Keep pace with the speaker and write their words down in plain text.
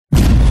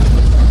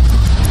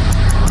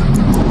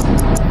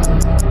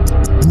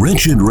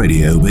Wretched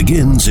Radio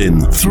begins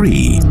in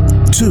 3,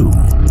 2,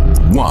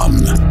 1.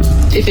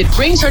 If it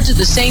brings her to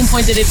the same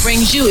point that it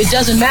brings you, it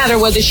doesn't matter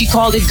whether she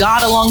called it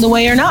God along the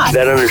way or not.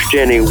 That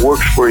understanding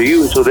works for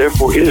you, so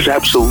therefore it is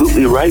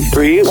absolutely right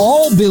for you.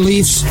 All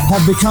beliefs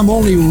have become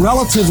only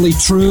relatively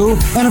true,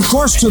 and of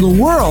course to the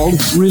world,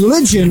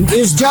 religion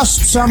is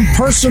just some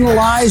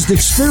personalized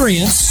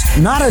experience,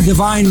 not a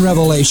divine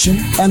revelation,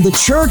 and the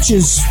church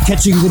is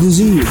catching the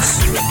disease.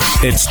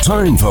 It's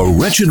time for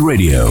Wretched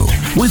Radio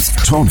with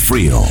Todd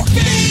Friel.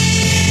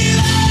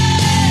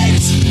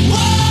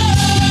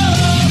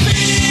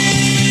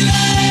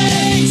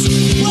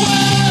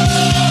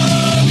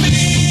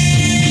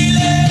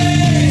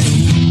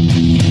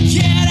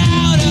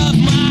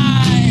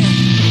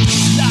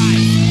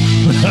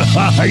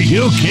 Are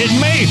you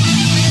kidding me?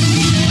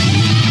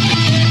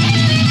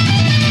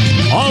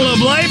 All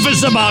of life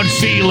is about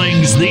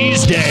feelings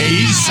these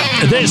days.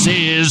 This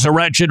is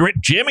Wretched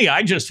Jimmy,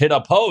 I just hit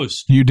a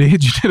post. You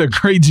did? You did a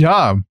great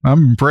job.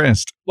 I'm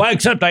impressed. Well,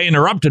 except I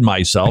interrupted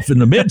myself in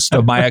the midst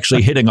of my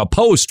actually hitting a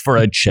post for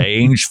a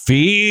change.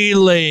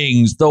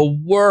 Feelings. The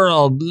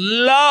world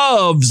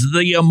loves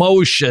the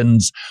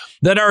emotions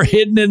that are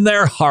hidden in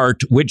their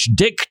heart, which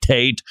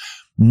dictate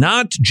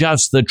not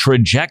just the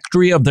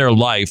trajectory of their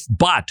life,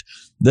 but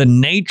the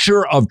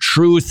nature of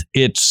truth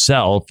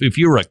itself. If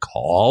you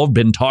recall, I've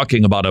been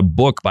talking about a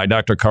book by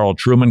Dr. Carl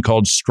Trueman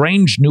called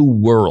Strange New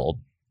World.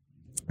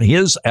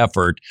 His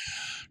effort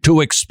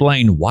to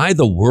explain why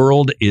the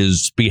world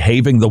is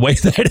behaving the way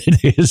that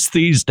it is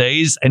these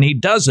days, and he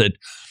does it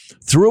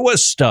through a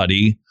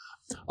study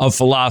of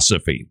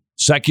philosophy,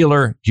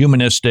 secular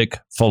humanistic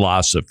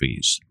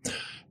philosophies.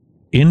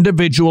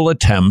 Individual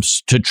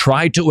attempts to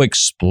try to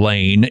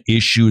explain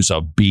issues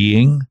of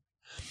being,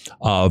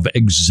 of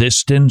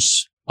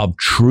existence, of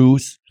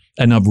truth,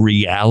 and of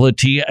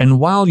reality.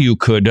 And while you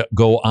could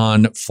go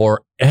on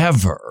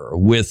forever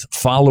with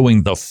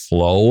following the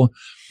flow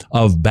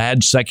of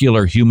bad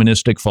secular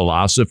humanistic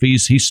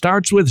philosophies, he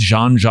starts with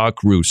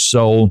Jean-Jacques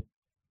Rousseau,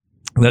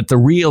 that the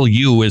real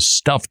you is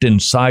stuffed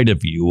inside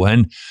of you.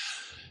 And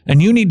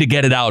you need to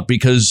get it out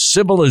because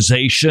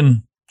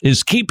civilization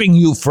is keeping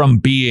you from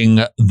being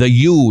the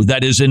you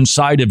that is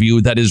inside of you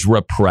that is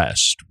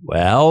repressed.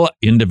 Well,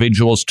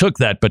 individuals took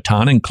that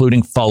baton,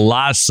 including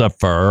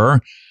philosopher,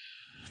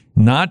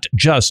 not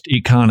just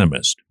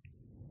economist,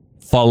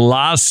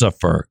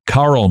 philosopher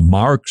Karl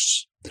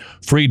Marx,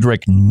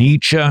 Friedrich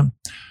Nietzsche, and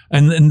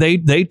then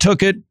they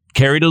took it,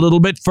 carried a little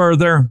bit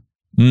further,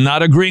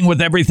 not agreeing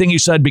with everything he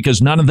said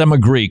because none of them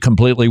agree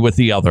completely with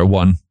the other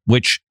one,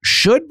 which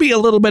should be a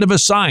little bit of a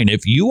sign.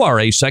 If you are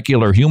a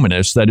secular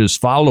humanist that is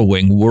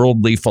following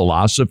worldly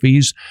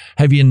philosophies,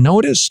 have you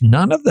noticed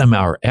none of them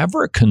are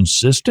ever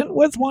consistent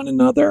with one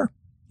another?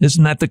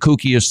 Isn't that the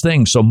kookiest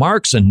thing? So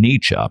Marx and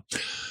Nietzsche,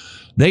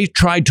 they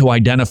tried to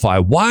identify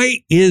why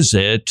is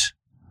it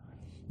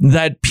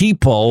that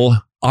people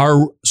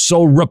are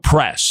so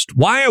repressed?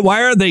 Why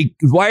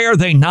are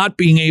they not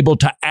being able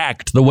to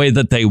act the way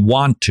that they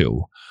want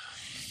to?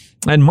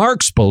 And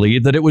Marx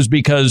believed that it was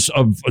because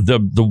of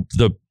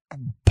the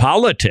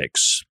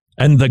politics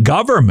and the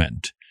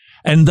government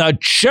and the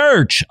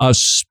church,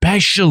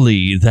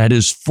 especially, that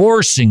is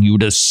forcing you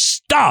to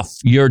stuff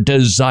your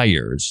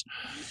desires.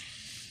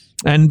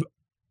 And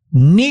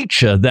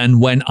Nietzsche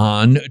then went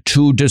on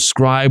to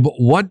describe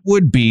what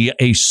would be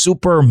a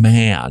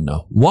superman,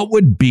 what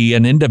would be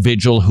an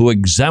individual who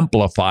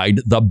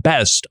exemplified the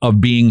best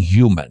of being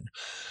human.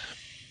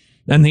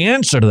 And the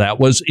answer to that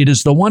was, it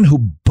is the one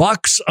who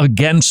bucks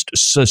against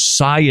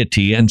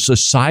society and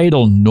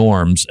societal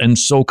norms. And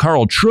so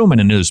Carl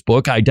Trueman in his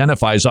book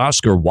identifies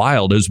Oscar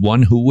Wilde as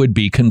one who would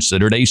be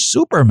considered a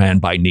superman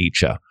by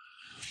Nietzsche,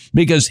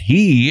 because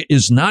he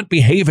is not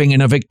behaving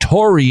in a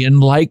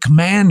Victorian-like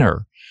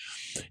manner.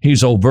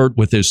 He's overt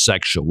with his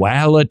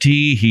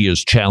sexuality. He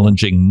is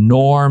challenging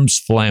norms,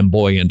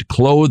 flamboyant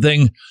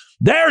clothing.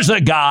 There's a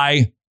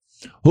guy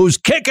who's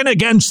kicking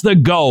against the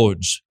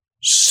goads.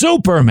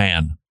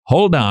 Superman.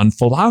 Hold on.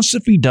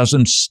 Philosophy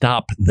doesn't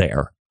stop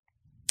there.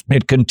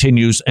 It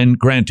continues, and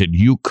granted,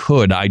 you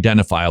could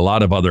identify a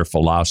lot of other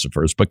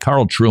philosophers, but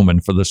Carl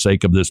Trueman, for the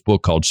sake of this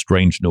book called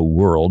Strange New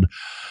World,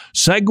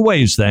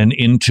 segues then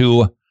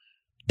into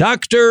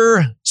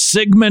Dr.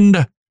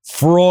 Sigmund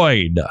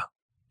Freud.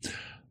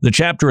 The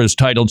chapter is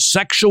titled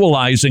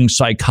Sexualizing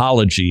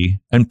Psychology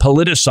and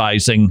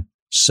Politicizing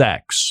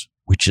Sex,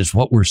 which is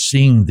what we're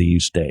seeing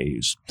these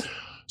days.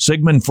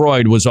 Sigmund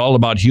Freud was all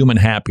about human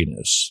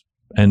happiness,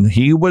 and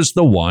he was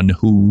the one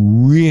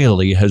who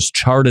really has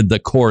charted the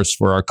course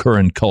for our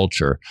current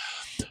culture.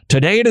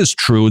 Today, it is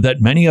true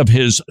that many of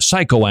his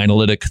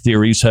psychoanalytic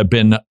theories have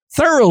been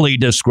thoroughly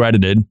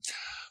discredited.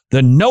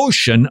 The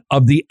notion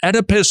of the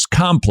Oedipus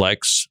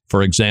complex,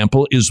 for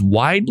example, is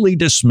widely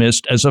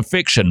dismissed as a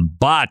fiction,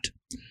 but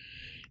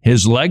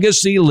his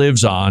legacy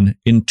lives on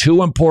in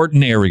two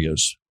important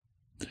areas.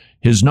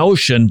 His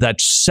notion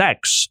that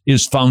sex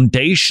is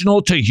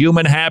foundational to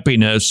human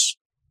happiness,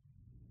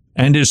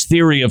 and his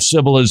theory of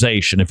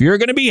civilization. If you're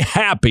going to be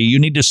happy, you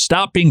need to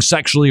stop being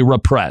sexually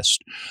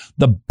repressed.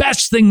 The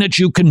best thing that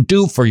you can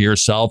do for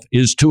yourself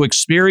is to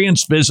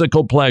experience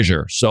physical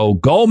pleasure. So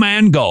go,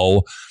 man,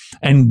 go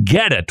and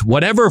get it,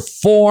 whatever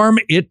form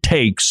it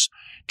takes.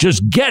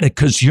 Just get it,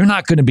 because you're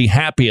not going to be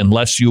happy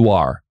unless you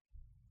are.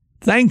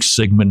 Thanks,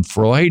 Sigmund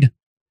Freud.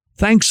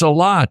 Thanks a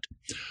lot.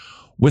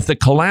 With the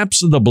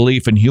collapse of the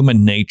belief in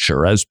human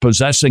nature as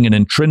possessing an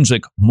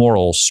intrinsic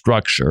moral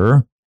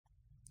structure,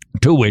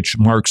 to which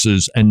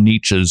Marx's and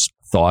Nietzsche's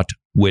thought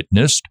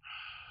witnessed,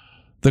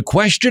 the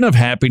question of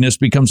happiness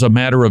becomes a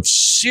matter of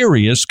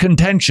serious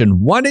contention.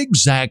 What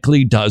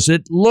exactly does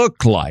it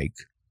look like?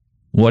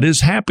 What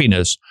is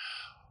happiness?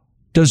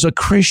 Does a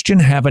Christian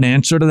have an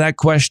answer to that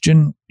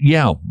question?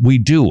 Yeah, we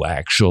do,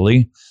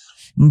 actually.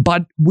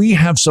 But we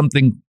have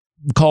something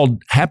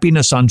called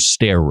happiness on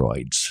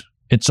steroids.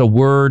 It's a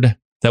word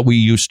that we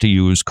used to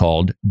use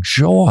called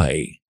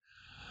joy.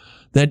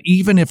 That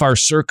even if our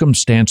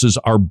circumstances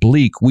are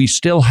bleak, we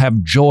still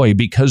have joy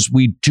because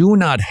we do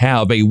not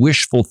have a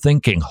wishful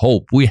thinking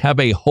hope. We have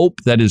a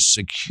hope that is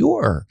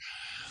secure.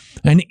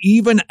 And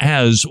even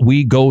as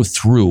we go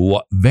through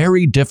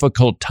very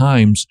difficult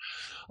times,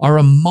 our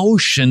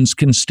emotions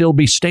can still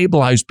be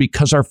stabilized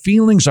because our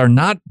feelings are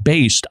not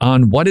based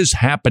on what is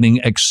happening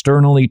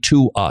externally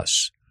to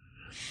us.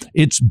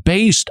 It's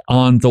based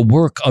on the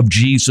work of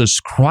Jesus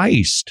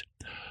Christ.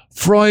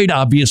 Freud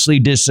obviously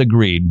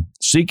disagreed.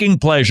 Seeking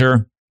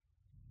pleasure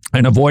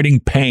and avoiding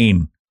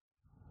pain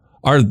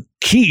are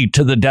key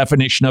to the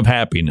definition of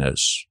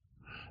happiness.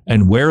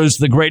 And where is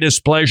the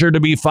greatest pleasure to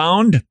be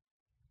found?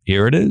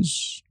 Here it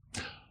is.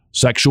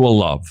 Sexual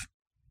love.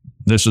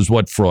 This is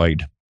what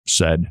Freud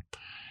said.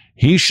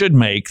 He should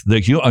make,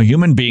 a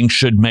human being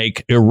should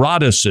make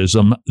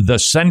eroticism the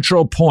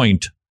central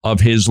point of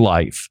his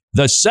life.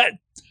 The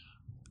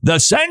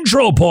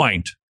central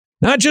point,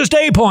 not just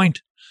a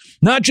point.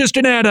 Not just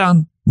an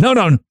add-on.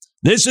 No.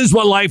 This is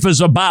what life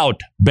is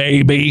about,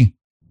 baby.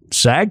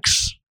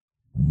 Sex?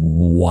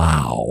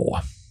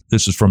 Wow.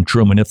 This is from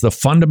Truman. If the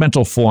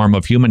fundamental form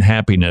of human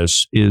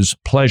happiness is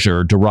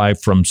pleasure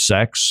derived from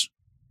sex,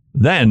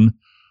 then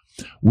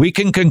we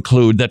can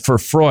conclude that for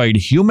Freud,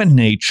 human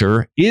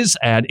nature is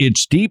at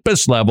its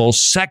deepest level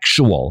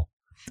sexual,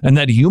 and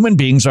that human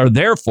beings are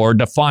therefore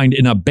defined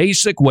in a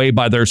basic way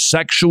by their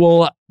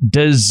sexual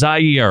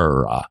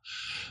desire.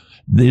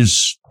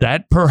 Is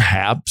that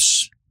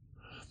perhaps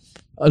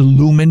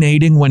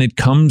illuminating when it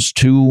comes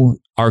to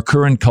our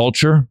current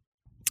culture?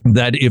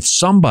 That if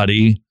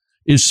somebody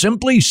is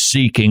simply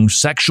seeking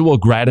sexual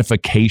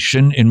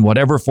gratification in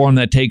whatever form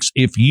that takes,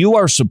 if you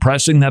are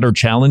suppressing that or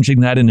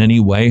challenging that in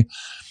any way,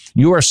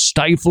 you are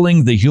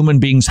stifling the human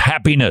being's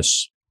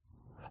happiness.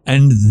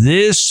 And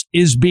this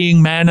is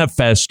being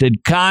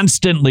manifested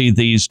constantly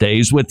these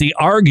days with the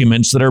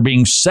arguments that are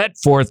being set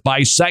forth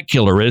by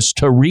secularists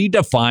to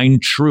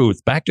redefine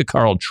truth. Back to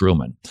Carl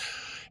Truman.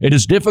 It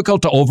is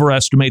difficult to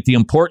overestimate the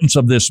importance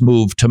of this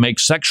move to make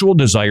sexual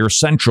desire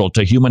central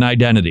to human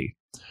identity.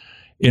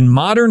 In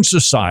modern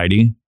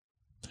society,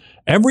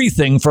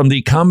 everything from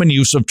the common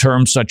use of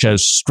terms such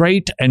as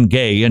straight and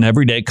gay in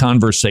everyday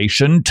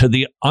conversation to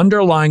the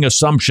underlying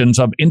assumptions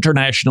of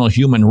international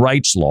human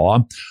rights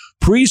law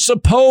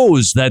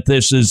presuppose that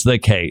this is the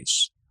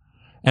case.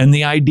 And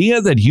the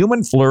idea that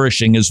human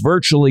flourishing is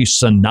virtually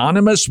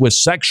synonymous with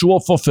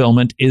sexual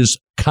fulfillment is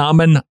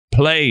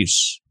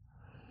commonplace.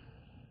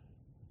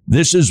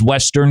 This is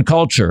Western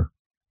culture,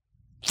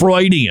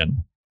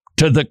 Freudian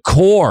to the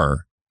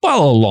core,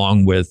 well,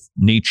 along with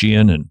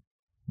Nietzschean and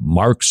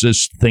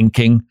Marxist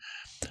thinking,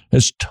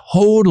 has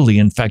totally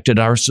infected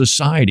our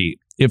society.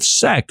 If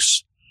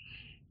sex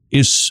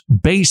is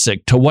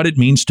basic to what it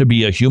means to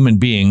be a human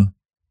being,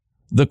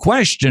 the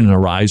question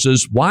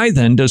arises, why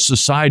then does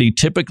society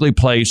typically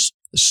place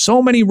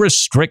so many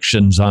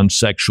restrictions on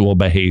sexual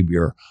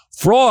behavior?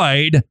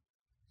 Freud,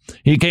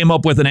 he came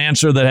up with an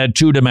answer that had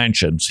two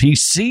dimensions. He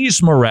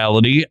sees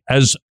morality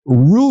as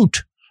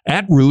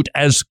at root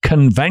as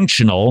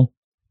conventional,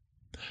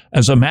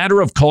 as a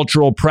matter of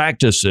cultural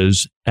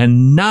practices,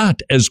 and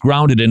not as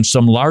grounded in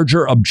some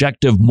larger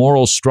objective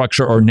moral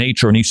structure or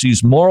nature. And he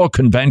sees moral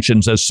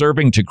conventions as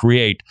serving to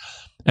create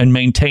and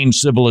maintain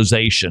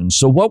civilization.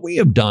 So what we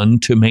have done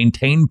to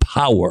maintain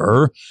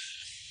power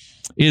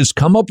is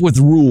come up with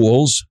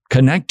rules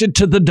connected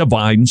to the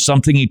divine,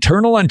 something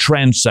eternal and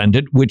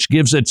transcendent, which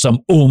gives it some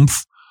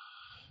oomph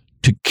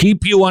to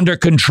keep you under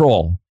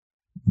control.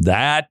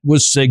 That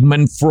was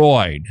Sigmund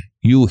Freud.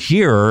 You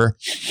hear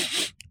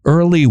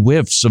early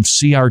whiffs of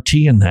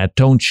CRT in that,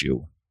 don't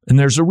you? And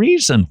there's a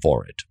reason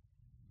for it.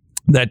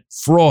 That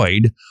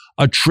Freud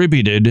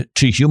attributed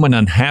to human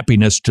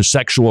unhappiness to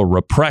sexual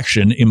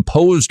repression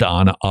imposed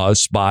on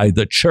us by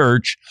the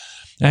church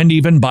and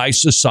even by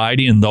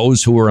society and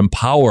those who are in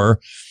power.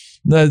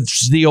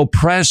 That's the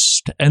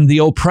oppressed and the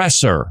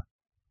oppressor.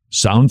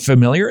 Sound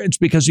familiar? It's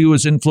because he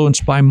was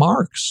influenced by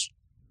Marx.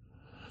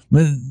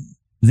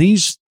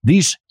 These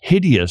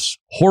hideous,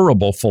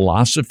 horrible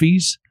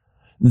philosophies,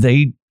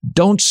 they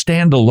don't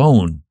stand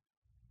alone.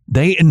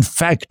 They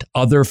infect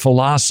other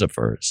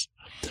philosophers.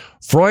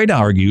 Freud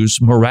argues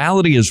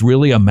morality is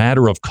really a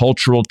matter of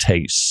cultural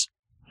tastes.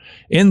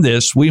 In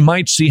this, we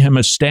might see him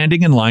as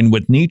standing in line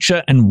with Nietzsche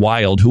and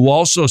Wilde, who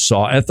also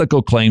saw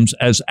ethical claims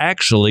as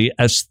actually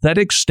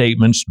aesthetic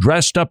statements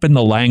dressed up in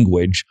the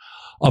language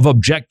of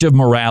objective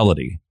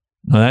morality.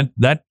 Now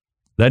that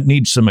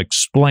needs some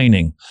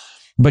explaining.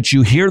 But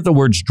you hear the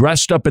words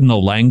dressed up in the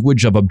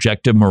language of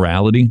objective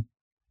morality.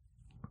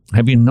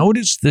 Have you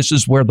noticed this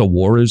is where the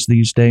war is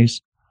these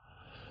days?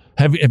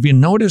 Have you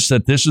noticed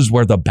that this is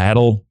where the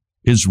battle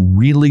is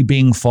really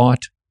being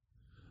fought?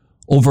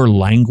 Over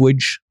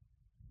language,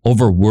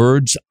 over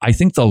words. I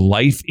think the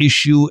life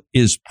issue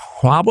is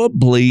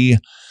probably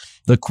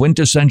the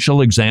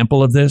quintessential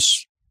example of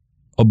this.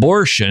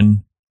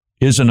 Abortion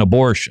is an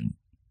abortion.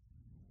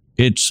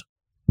 It's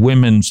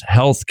women's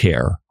health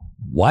care.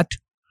 What?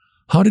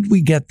 How did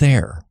we get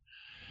there?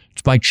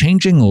 It's by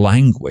changing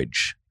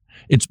language.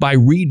 It's by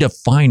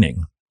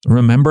redefining.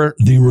 Remember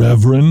the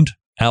Reverend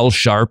Al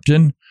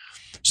Sharpton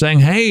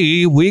saying,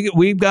 hey,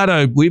 we've got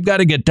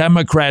to get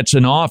Democrats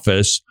in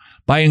office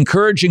by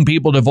encouraging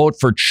people to vote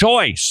for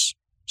choice.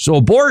 So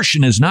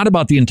abortion is not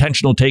about the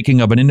intentional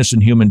taking of an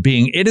innocent human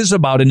being. It is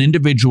about an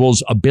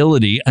individual's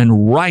ability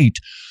and right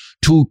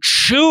to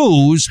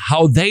choose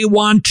how they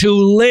want to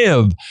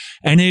live.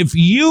 And if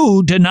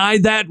you deny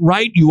that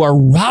right, you are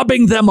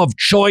robbing them of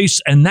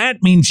choice. And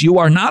that means you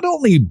are not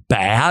only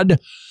bad,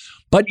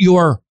 but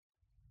you're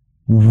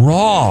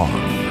wrong.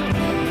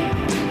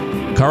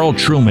 Carl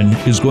Trueman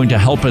is going to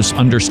help us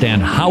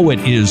understand how it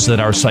is that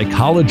our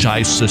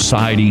psychologized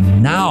society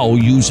now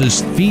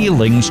uses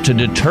feelings to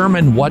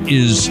determine what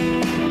is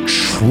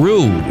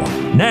true.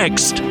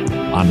 Next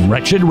on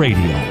Wretched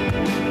Radio.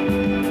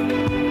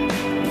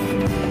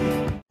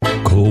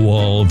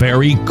 Cool,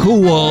 very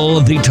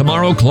cool. The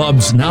Tomorrow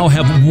Clubs now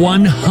have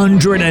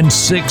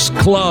 106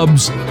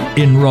 clubs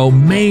in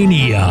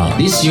Romania.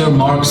 This year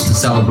marks the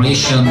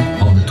celebration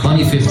of the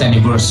 25th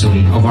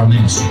anniversary of our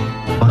ministry.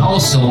 But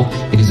also,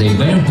 it is a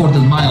very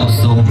important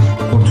milestone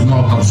for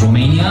Tomorrow Clubs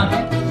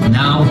Romania.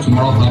 Now,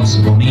 Tomorrow Clubs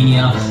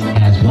Romania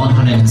has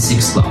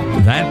 106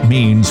 clubs. That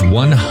means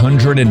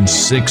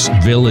 106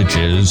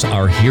 villages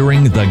are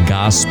hearing the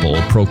gospel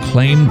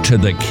proclaimed to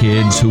the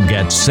kids who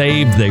get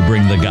saved. They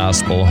bring the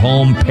gospel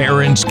home,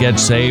 parents get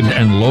saved,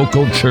 and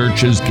local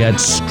churches get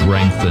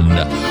strengthened.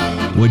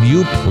 Would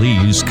you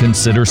please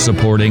consider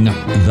supporting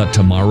the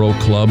Tomorrow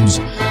Clubs?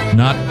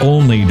 Not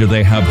only do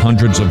they have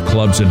hundreds of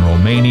clubs in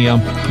Romania,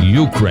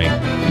 Ukraine,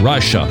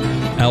 Russia,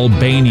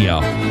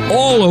 Albania,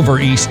 all over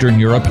Eastern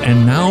Europe,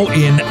 and now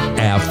in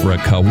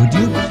Africa. Would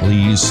you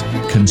please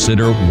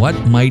consider what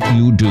might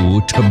you do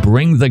to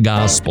bring the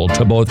gospel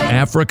to both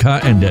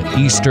Africa and to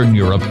Eastern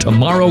Europe?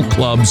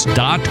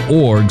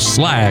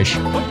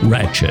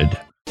 TomorrowClubs.org/wretched.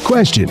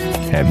 Question: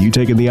 have you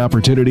taken the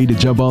opportunity to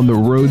jump on the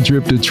road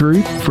trip to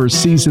truth for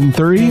season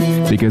 3?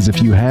 Because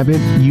if you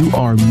haven't, you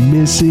are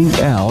missing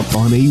out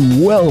on a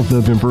wealth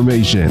of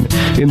information.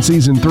 In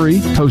season 3,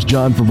 host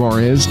John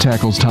Favarez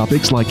tackles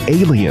topics like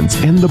aliens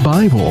and the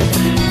Bible,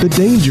 the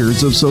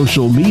dangers of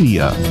social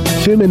media,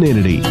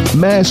 femininity,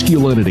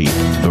 masculinity,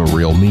 the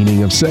real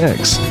meaning of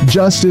sex,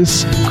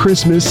 justice,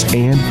 Christmas,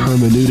 and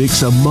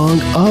hermeneutics,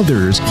 among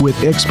others,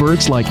 with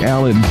experts like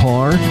Alan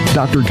Parr,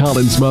 Dr.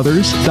 Colin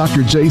Smothers,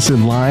 Dr.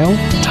 Jason Lyle,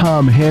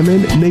 Tom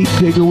Hammond, Nate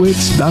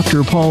Pigowitz,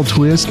 Dr. Paul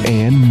Twist,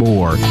 and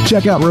more.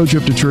 Check out Road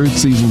Trip to Truth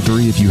Season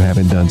 3 if you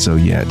haven't done so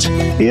yet.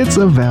 It's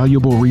a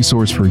valuable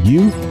resource for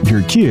you,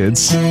 your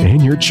kids,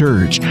 and your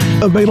church.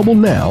 Available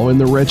now in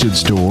the Wretched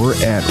store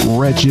at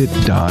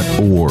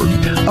wretched.org.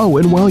 Oh,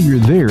 and while you're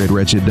there at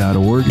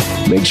wretched.org,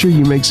 make sure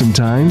you make some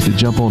time to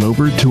jump on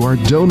over to our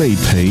donate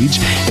page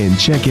and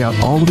check out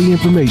all of the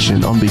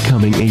information on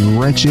becoming a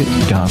Wretched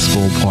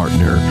Gospel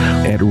partner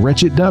at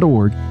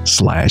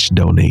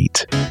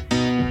wretched.org/donate.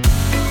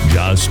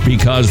 Just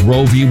because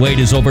Roe v. Wade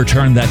is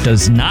overturned, that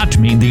does not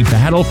mean the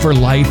battle for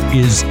life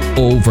is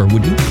over.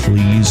 Would you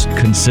please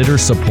consider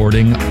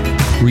supporting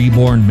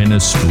Preborn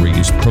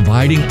Ministries,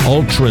 providing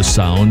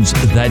ultrasounds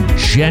that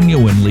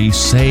genuinely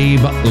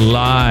save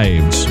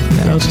lives?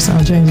 That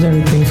ultrasound changed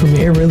everything for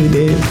me. It really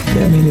did.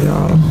 That made it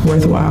all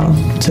worthwhile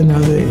to know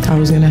that I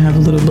was going to have a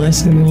little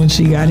blessing. And when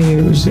she got here,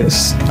 it was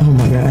just, oh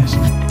my gosh.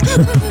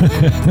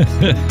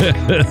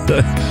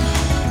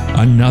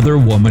 Another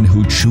woman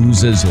who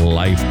chooses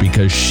life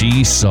because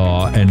she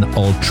saw an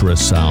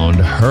ultrasound.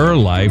 Her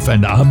life,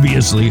 and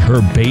obviously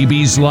her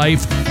baby's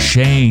life,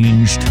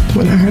 changed.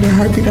 When I heard her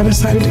heartbeat, I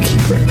decided to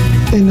keep her.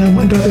 And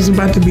my daughter's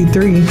about to be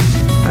 3.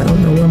 I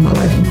don't know where my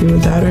life would be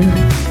without her.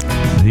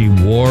 The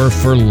war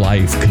for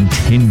life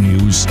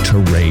continues to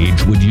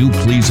rage. Would you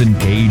please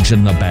engage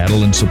in the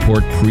battle and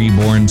support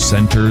preborn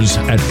centers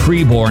at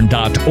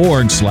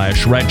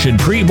preborn.org/wretched,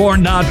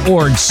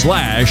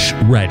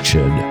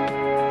 preborn.org/wretched.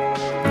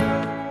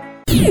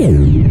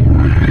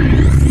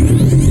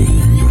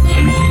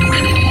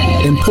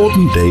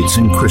 Important dates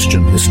in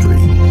Christian history.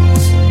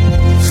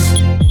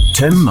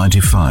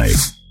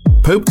 1095.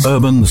 Pope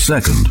Urban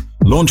II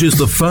launches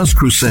the First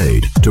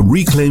Crusade to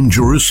reclaim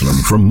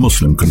Jerusalem from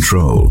Muslim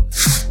control.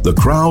 The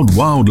crowd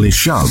wildly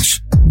shouts,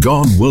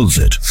 "God wills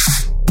it."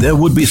 There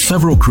would be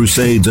several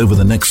crusades over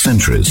the next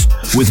centuries,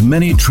 with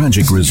many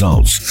tragic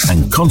results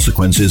and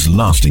consequences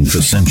lasting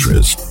for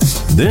centuries.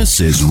 This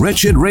is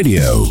Wretched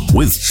Radio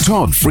with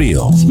Todd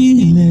Friel.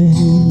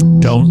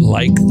 Don't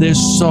like this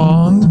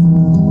song?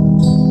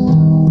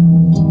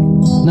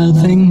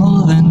 Nothing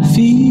more than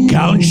feeling.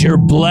 Count your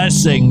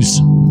blessings.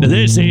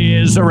 This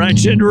is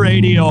Wretched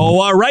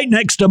Radio. Right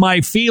next to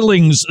my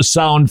feelings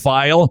sound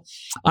file,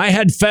 I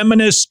had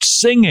feminist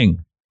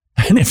singing.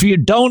 And if you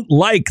don't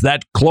like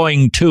that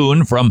cloying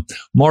tune from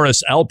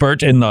Morris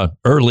Alpert in the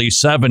early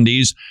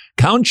 70s,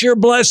 count your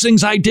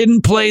blessings I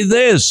didn't play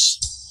this.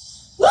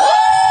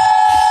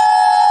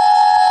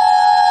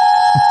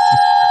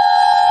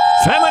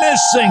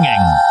 Feminist singing.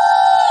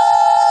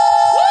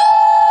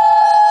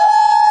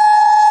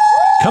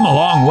 Come a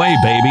long way,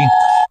 baby.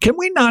 Can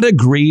we not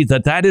agree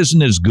that that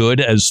isn't as good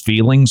as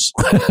feelings?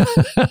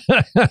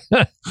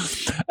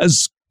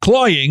 As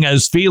cloying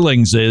as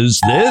feelings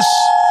is this.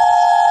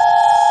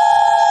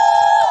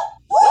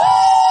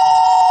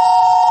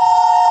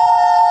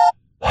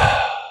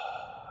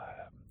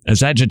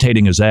 As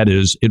agitating as that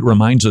is, it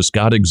reminds us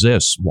God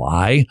exists.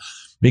 Why?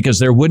 Because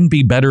there wouldn't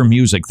be better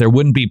music. There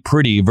wouldn't be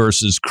pretty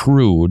versus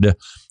crude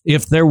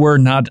if there were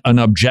not an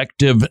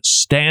objective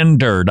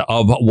standard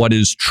of what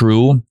is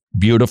true,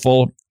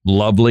 beautiful,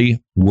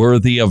 lovely,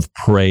 worthy of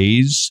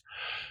praise.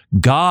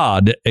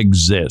 God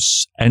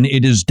exists, and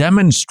it is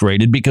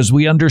demonstrated because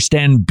we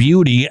understand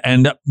beauty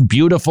and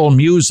beautiful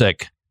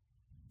music,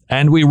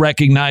 and we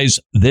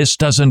recognize this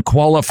doesn't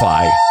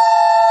qualify.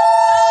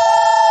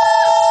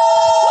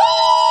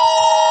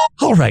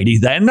 Alrighty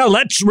then, now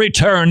let's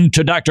return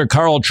to Dr.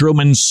 Carl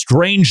Trueman's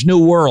Strange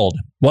New World.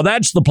 Well,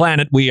 that's the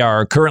planet we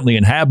are currently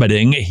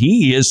inhabiting.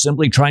 He is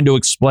simply trying to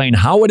explain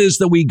how it is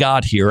that we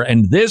got here,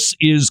 and this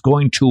is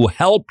going to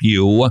help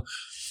you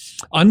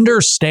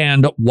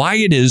understand why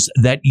it is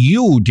that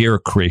you, dear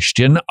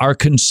Christian, are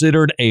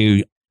considered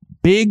a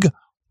big,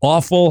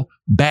 awful,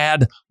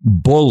 bad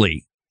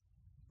bully,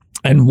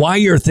 and why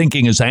your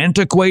thinking is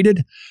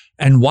antiquated,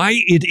 and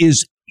why it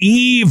is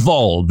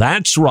evil.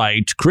 That's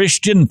right.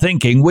 Christian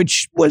thinking,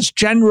 which was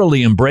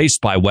generally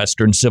embraced by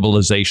Western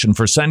civilization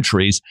for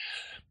centuries,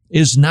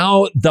 is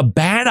now the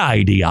bad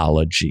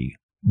ideology.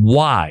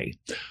 Why?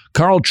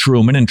 Carl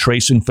Trueman, in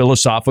tracing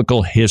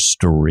philosophical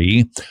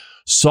history,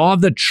 saw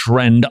the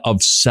trend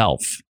of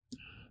self,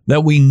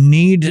 that we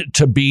need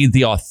to be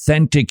the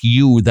authentic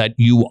you that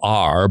you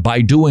are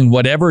by doing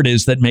whatever it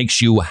is that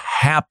makes you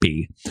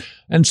happy.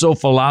 And so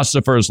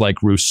philosophers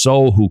like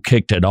Rousseau, who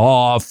kicked it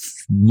off,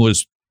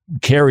 was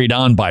carried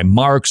on by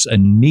Marx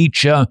and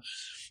Nietzsche,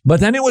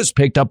 but then it was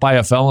picked up by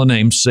a fellow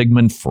named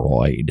Sigmund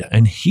Freud.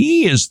 And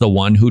he is the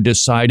one who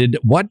decided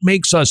what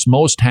makes us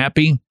most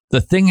happy, the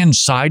thing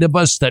inside of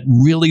us that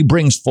really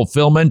brings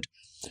fulfillment,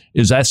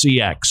 is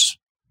sex.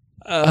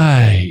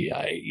 And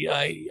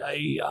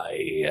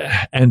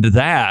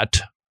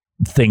that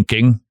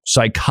thinking,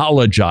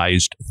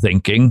 psychologized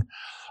thinking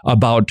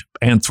about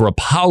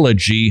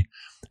anthropology,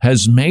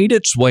 has made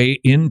its way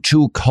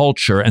into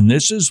culture. And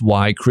this is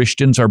why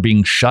Christians are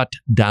being shut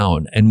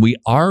down. And we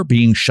are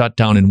being shut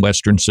down in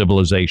Western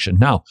civilization.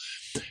 Now,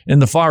 in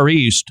the Far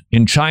East,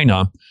 in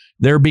China,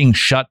 they're being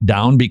shut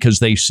down because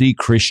they see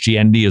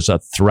Christianity as a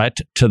threat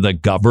to the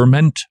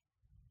government.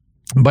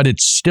 But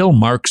it's still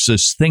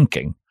Marxist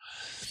thinking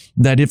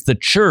that if the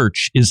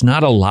church is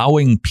not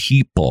allowing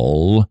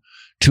people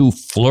to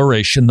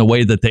flourish in the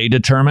way that they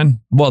determine,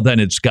 well, then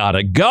it's got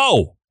to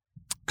go.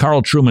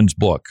 Carl Trueman's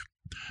book.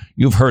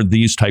 You've heard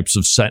these types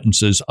of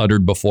sentences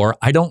uttered before.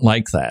 I don't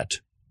like that.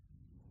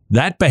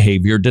 That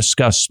behavior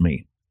disgusts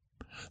me.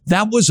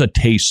 That was a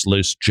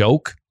tasteless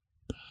joke.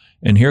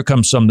 And here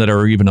comes some that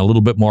are even a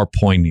little bit more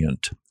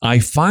poignant. I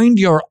find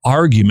your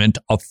argument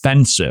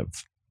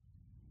offensive.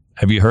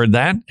 Have you heard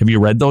that? Have you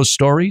read those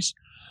stories?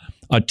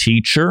 A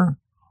teacher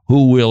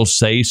who will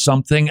say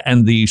something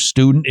and the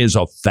student is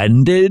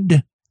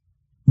offended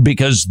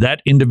because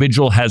that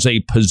individual has a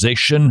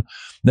position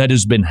that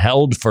has been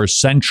held for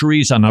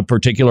centuries on a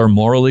particular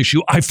moral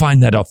issue. I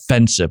find that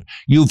offensive.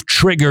 You've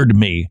triggered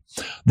me.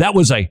 That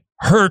was a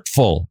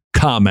hurtful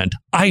comment.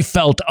 I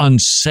felt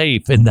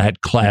unsafe in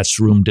that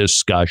classroom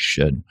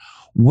discussion.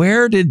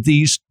 Where did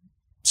these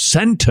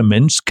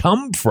sentiments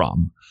come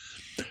from?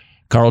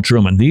 Carl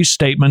Trueman, these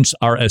statements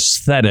are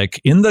aesthetic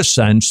in the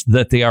sense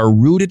that they are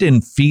rooted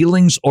in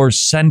feelings or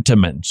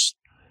sentiments.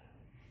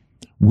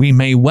 We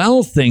may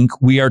well think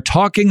we are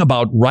talking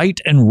about right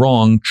and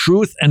wrong,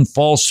 truth and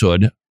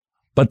falsehood,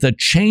 but the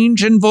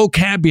change in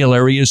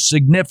vocabulary is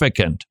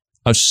significant.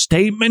 A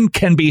statement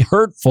can be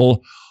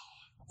hurtful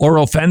or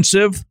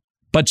offensive,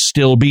 but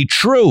still be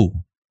true,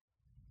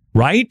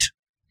 right?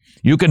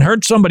 You can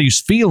hurt somebody's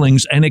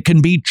feelings and it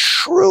can be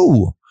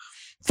true.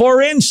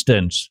 For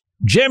instance,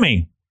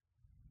 Jimmy.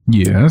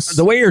 Yes.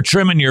 The way you're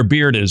trimming your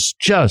beard is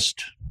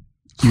just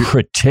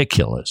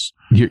ridiculous.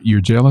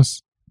 You're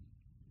jealous?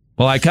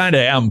 Well, I kind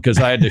of am because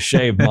I had to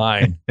shave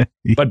mine.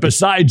 But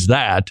besides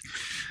that,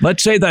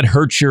 let's say that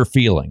hurts your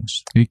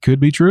feelings. It could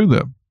be true,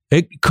 though.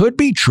 It could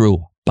be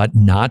true, but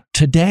not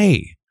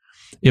today.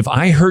 If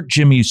I hurt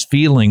Jimmy's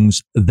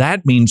feelings,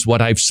 that means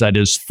what I've said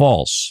is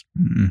false.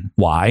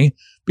 Why?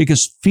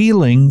 Because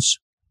feelings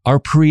are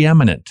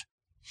preeminent.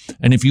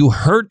 And if you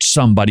hurt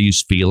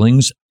somebody's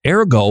feelings,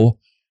 ergo,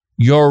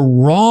 you're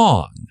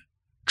wrong.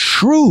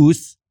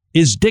 Truth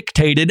is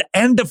dictated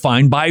and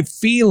defined by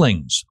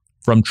feelings.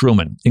 From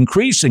Truman.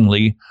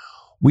 Increasingly,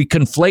 we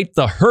conflate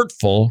the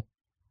hurtful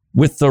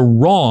with the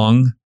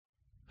wrong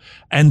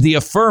and the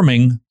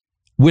affirming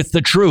with the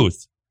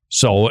truth.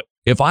 So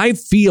if I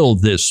feel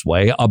this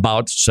way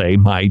about, say,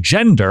 my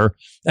gender,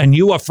 and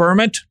you affirm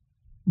it,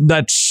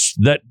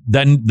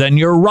 then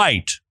you're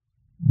right,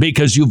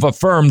 because you've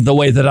affirmed the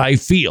way that I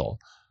feel.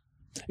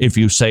 If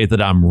you say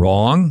that I'm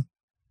wrong,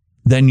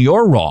 then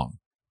you're wrong.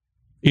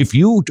 If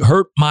you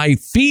hurt my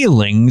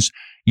feelings,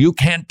 you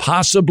can't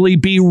possibly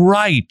be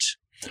right.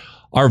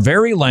 Our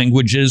very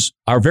language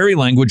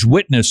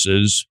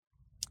witnesses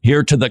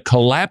here to the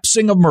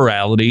collapsing of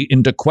morality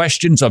into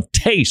questions of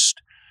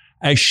taste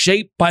as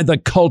shaped by the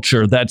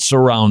culture that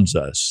surrounds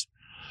us.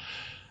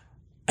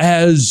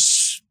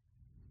 As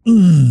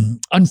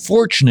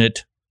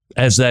unfortunate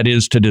as that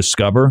is to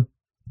discover,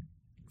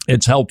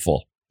 it's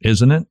helpful,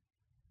 isn't it?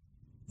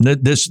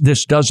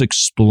 This does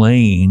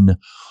explain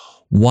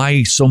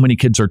why so many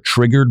kids are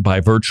triggered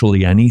by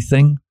virtually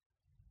anything.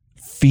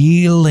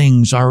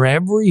 Feelings are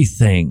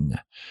everything.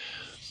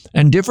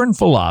 And different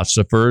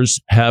philosophers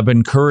have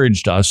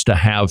encouraged us to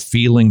have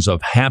feelings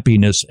of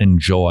happiness and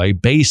joy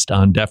based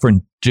on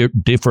different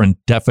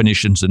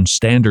definitions and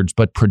standards,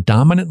 but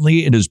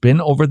predominantly it has been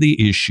over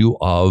the issue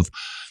of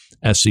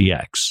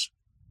sex,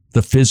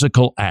 the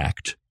physical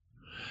act.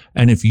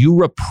 And if you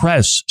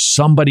repress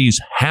somebody's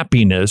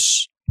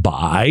happiness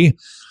by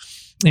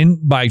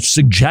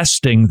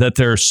suggesting that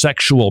their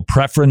sexual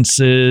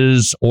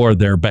preferences or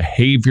their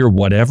behavior,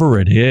 whatever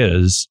it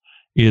is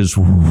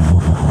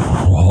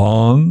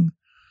wrong,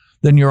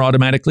 then you're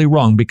automatically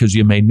wrong because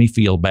you made me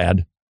feel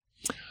bad.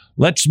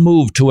 Let's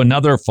move to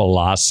another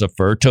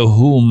philosopher to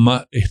whom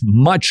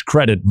much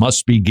credit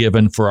must be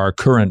given for our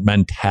current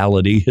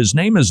mentality. His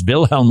name is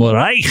Wilhelm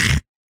Reich.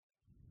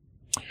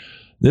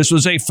 This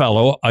was a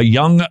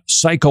young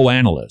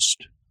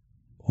psychoanalyst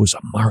who was a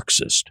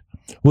Marxist,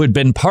 who had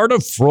been part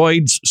of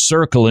Freud's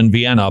circle in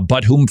Vienna,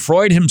 but whom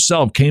Freud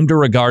himself came to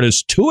regard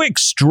as too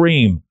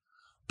extreme.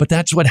 But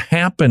that's what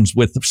happens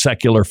with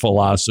secular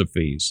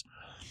philosophies.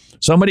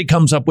 Somebody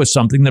comes up with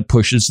something that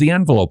pushes the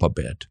envelope a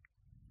bit,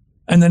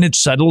 and then it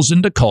settles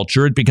into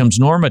culture, it becomes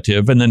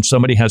normative, and then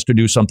somebody has to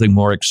do something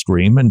more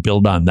extreme and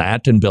build on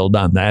that and build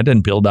on that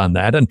and build on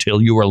that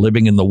until you are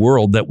living in the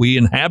world that we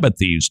inhabit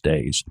these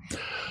days.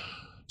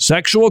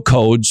 Sexual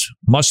codes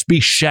must be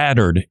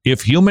shattered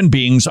if human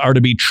beings are to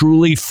be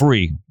truly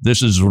free.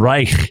 This is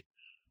Reich.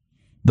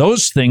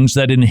 Those things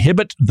that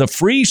inhibit the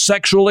free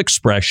sexual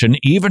expression,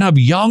 even of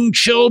young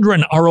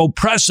children, are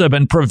oppressive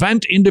and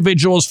prevent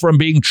individuals from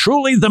being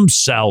truly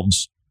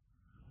themselves.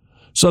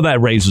 So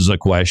that raises a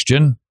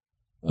question.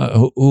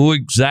 Who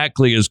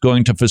exactly is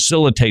going to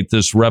facilitate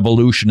this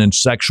revolution in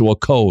sexual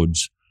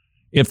codes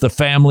if the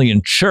family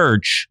and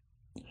church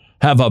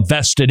have a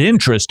vested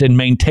interest in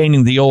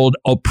maintaining the old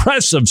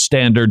oppressive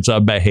standards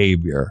of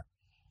behavior?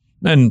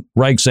 And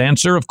Reich's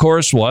answer, of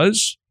course,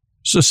 was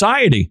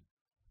society.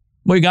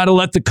 We got to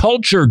let the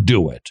culture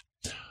do it.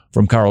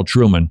 From Carl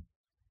Truman,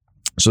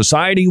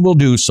 society will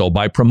do so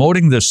by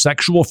promoting this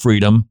sexual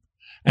freedom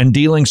and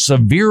dealing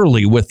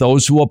severely with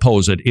those who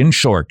oppose it. In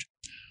short,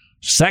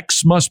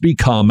 sex must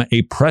become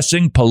a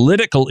pressing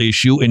political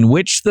issue in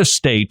which the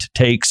state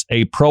takes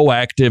a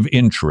proactive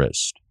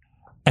interest.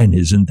 And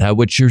isn't that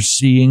what you're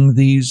seeing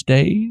these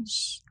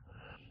days?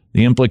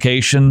 The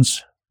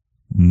implications,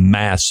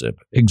 massive.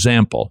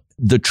 Example,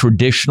 the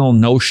traditional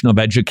notion of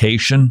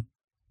education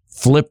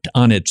flipped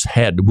on its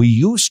head. We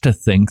used to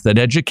think that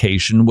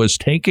education was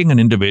taking an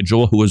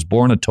individual who was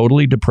born a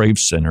totally depraved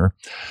sinner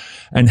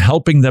and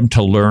helping them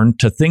to learn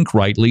to think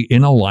rightly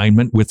in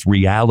alignment with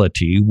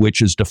reality,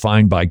 which is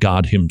defined by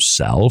God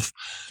himself.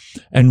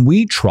 And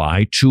we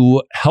try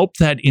to help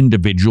that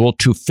individual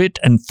to fit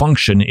and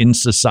function in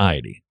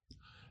society.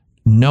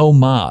 No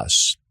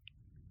mas.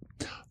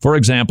 For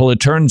example,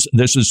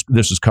 this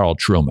is Carl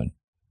Truman.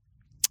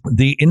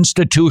 The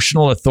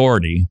institutional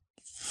authority,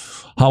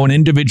 how an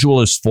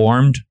individual is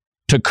formed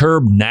to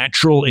curb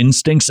natural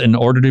instincts in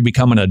order to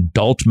become an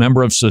adult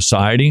member of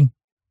society.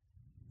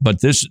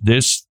 But this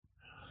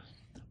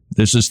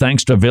is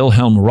thanks to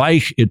Wilhelm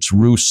Reich. It's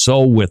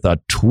Rousseau with a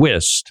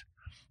twist.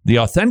 The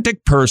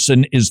authentic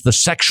person is the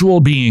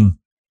sexual being,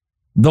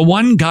 the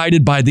one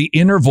guided by the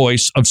inner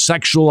voice of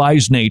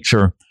sexualized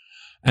nature.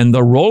 And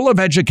the role of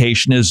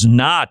education is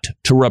not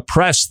to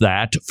repress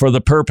that for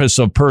the purpose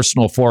of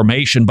personal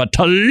formation, but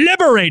to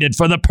liberate it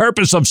for the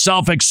purpose of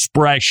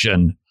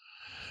self-expression.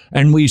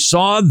 And we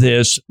saw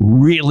this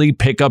really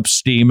pick up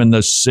steam in the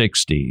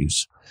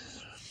 60s.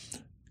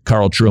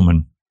 Carl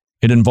Truman.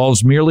 It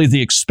involves merely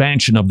the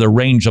expansion of the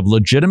range of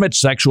legitimate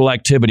sexual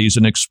activities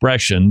and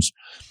expressions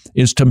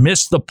is to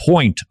miss the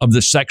point of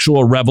the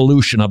sexual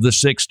revolution of the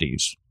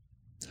 60s.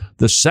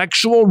 The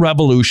sexual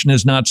revolution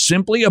is not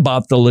simply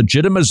about the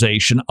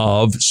legitimization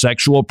of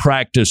sexual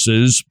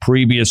practices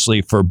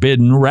previously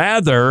forbidden.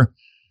 Rather,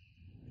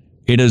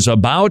 it is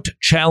about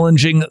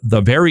challenging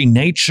the very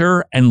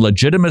nature and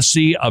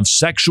legitimacy of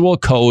sexual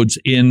codes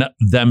in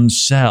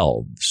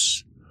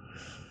themselves.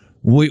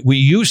 We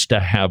used to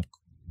have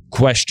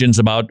questions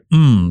about,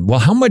 well,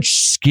 how much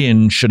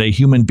skin should a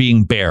human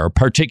being bear,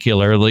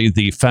 particularly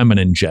the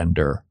feminine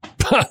gender?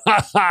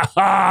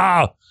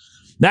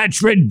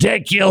 That's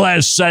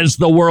ridiculous, says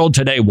the world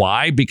today.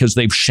 Why? Because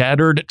they've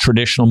shattered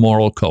traditional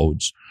moral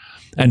codes.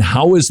 And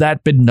how has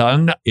that been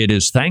done? It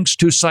is thanks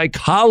to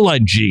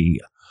psychology,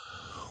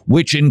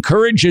 which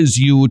encourages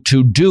you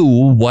to do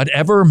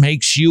whatever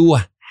makes you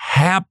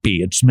happy.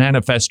 It's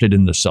manifested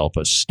in the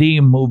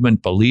self-esteem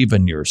movement. Believe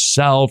in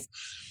yourself.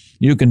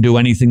 You can do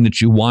anything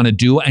that you want to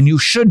do, and you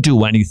should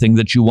do anything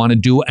that you want to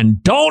do.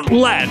 And don't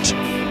let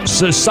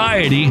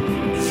society,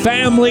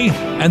 family,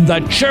 and the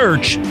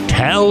church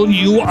tell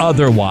you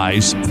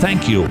otherwise.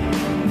 Thank you,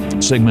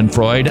 Sigmund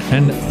Freud,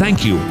 and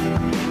thank you,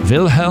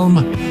 Wilhelm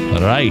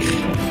Reich.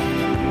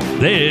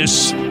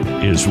 This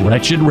is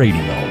Wretched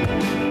Radio.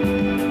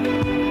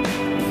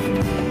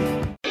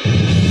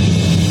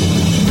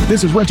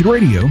 This is Wretched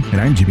Radio, and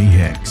I'm Jimmy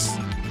Hicks.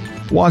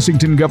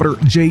 Washington Governor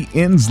Jay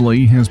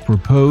Inslee has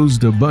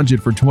proposed a budget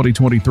for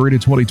 2023 to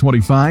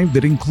 2025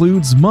 that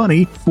includes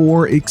money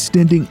for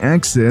extending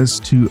access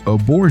to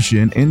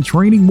abortion and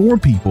training more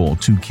people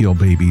to kill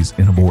babies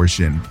in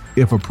abortion.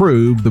 If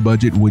approved, the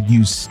budget would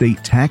use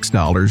state tax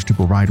dollars to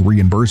provide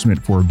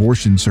reimbursement for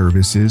abortion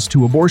services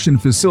to abortion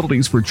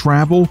facilities for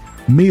travel,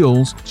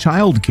 meals,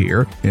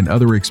 childcare, and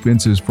other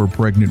expenses for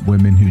pregnant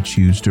women who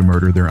choose to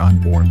murder their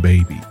unborn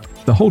baby.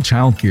 The whole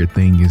childcare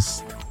thing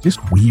is just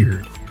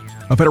weird.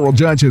 A federal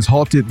judge has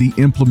halted the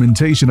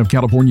implementation of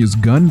California's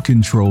gun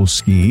control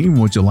scheme,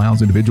 which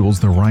allows individuals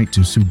the right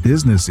to sue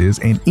businesses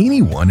and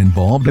anyone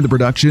involved in the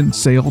production,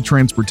 sale,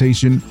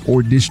 transportation,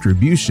 or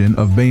distribution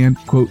of banned,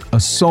 quote,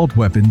 assault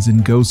weapons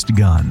and ghost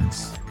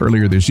guns.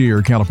 Earlier this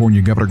year,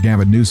 California Governor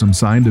Gavin Newsom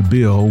signed a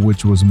bill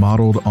which was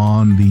modeled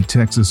on the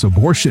Texas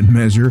abortion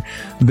measure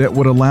that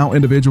would allow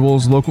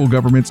individuals, local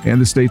governments, and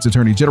the state's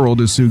attorney general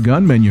to sue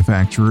gun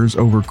manufacturers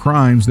over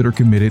crimes that are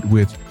committed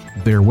with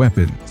their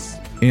weapons.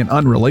 In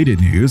unrelated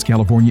news,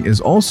 California is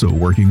also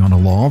working on a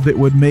law that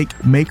would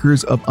make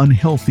makers of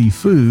unhealthy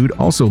food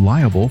also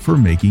liable for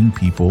making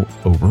people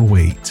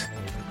overweight.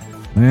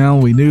 Well,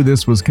 we knew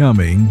this was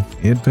coming.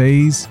 It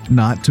pays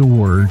not to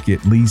work,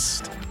 at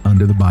least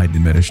under the Biden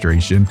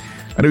administration.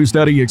 A new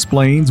study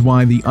explains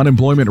why the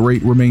unemployment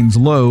rate remains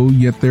low,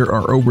 yet there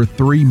are over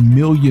 3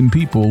 million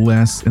people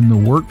less in the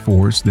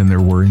workforce than there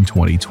were in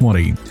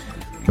 2020.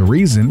 The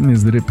reason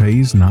is that it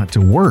pays not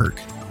to work.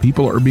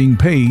 People are being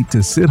paid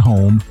to sit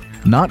home,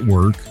 not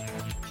work,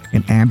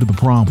 and add to the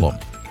problem.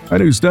 A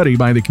new study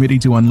by the Committee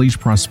to Unleash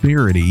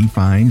Prosperity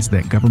finds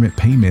that government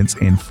payments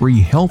and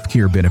free health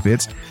care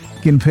benefits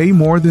can pay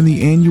more than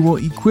the annual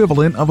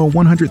equivalent of a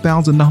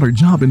 $100,000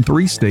 job in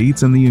 3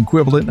 states and the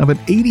equivalent of an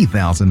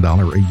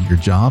 $80,000 a year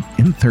job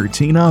in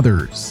 13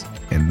 others.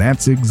 And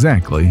that's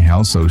exactly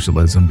how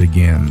socialism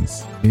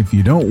begins. If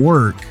you don't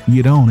work,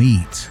 you don't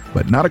eat.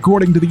 But not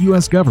according to the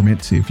U.S.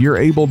 government. If you're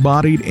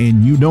able-bodied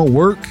and you don't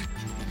work,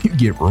 you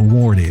get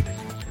rewarded.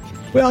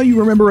 Well, you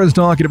remember us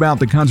talking about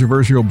the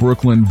controversial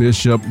Brooklyn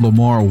Bishop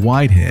Lamar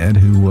Whitehead,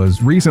 who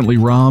was recently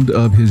robbed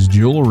of his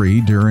jewelry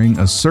during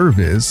a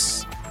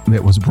service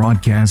that was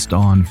broadcast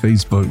on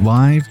Facebook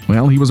Live.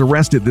 Well, he was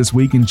arrested this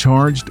week and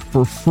charged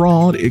for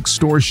fraud,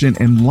 extortion,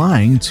 and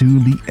lying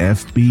to the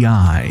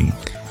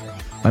FBI.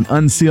 An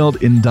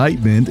unsealed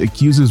indictment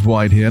accuses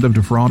Whitehead of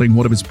defrauding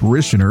one of his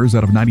parishioners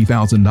out of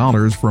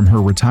 $90,000 from her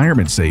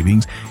retirement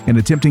savings and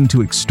attempting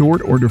to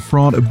extort or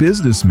defraud a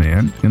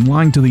businessman and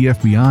lying to the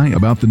FBI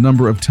about the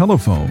number of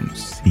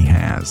telephones he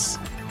has.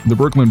 The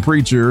Brooklyn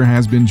preacher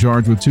has been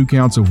charged with 2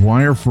 counts of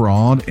wire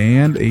fraud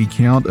and a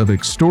count of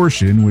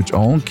extortion, which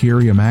all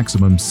carry a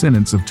maximum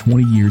sentence of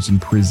 20 years in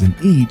prison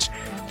each,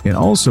 and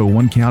also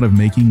 1 count of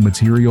making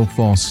material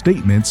false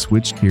statements,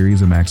 which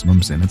carries a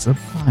maximum sentence of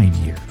 5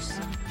 years.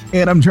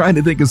 And I'm trying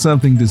to think of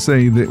something to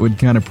say that would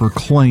kind of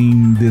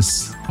proclaim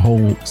this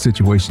whole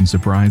situation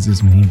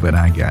surprises me, but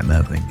I got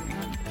nothing.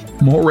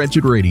 More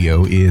Wretched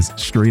Radio is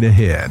straight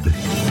ahead.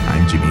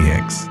 I'm Jimmy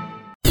Hicks.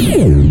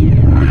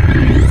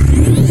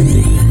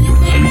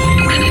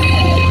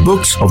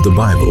 Books of the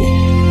Bible.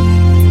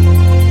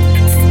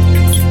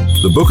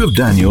 The book of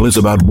Daniel is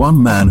about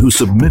one man who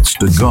submits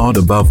to God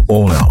above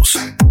all else,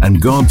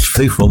 and God's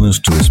faithfulness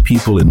to his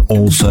people in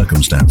all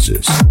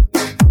circumstances.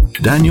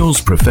 Daniel's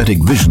prophetic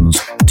visions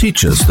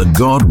teach us that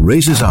God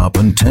raises up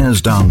and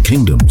tears down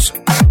kingdoms.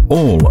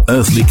 All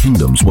earthly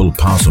kingdoms will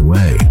pass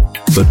away,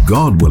 but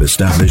God will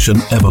establish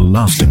an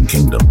everlasting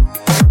kingdom.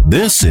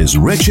 This is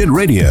Wretched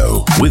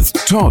Radio with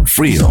Todd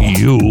Friel.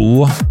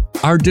 You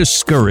are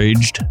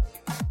discouraged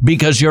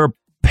because your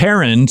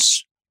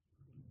parents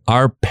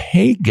are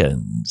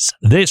pagans.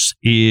 This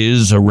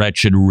is a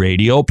Wretched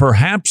Radio.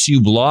 Perhaps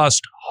you've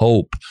lost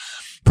hope.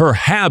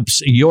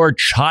 Perhaps your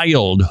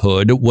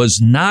childhood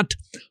was not,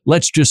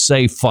 let's just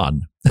say,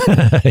 fun.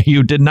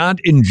 You did not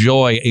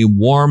enjoy a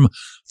warm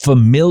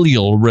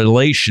familial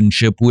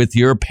relationship with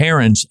your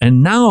parents.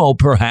 And now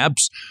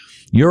perhaps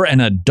you're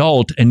an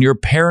adult and your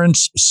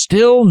parents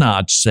still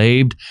not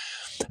saved.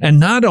 And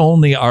not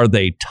only are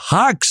they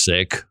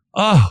toxic,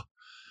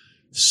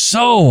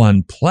 so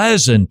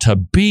unpleasant to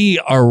be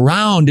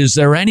around. Is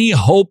there any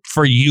hope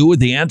for you?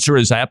 The answer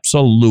is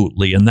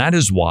absolutely. And that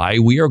is why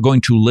we are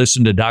going to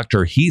listen to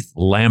Dr. Heath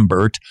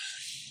Lambert.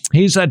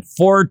 He's at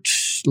Fort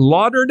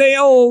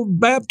Lauderdale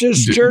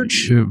Baptist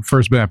Church.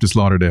 First Baptist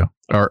Lauderdale.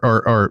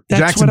 Or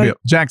Jacksonville.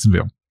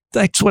 Jacksonville.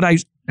 That's what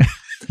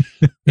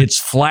it's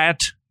flat,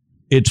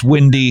 it's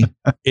windy,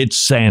 it's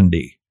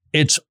sandy.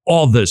 It's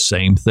all the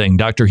same thing.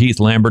 Dr. Heath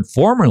Lambert,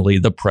 formerly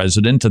the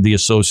president of the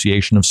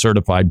Association of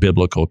Certified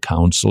Biblical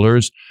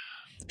Counselors,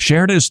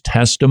 shared his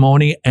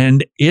testimony,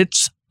 and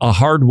it's a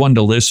hard one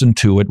to listen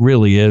to. It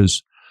really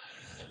is.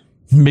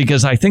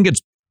 Because I think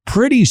it's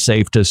pretty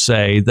safe to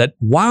say that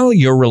while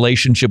your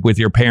relationship with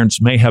your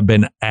parents may have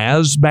been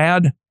as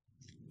bad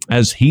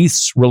as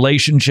Heath's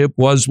relationship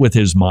was with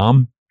his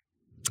mom,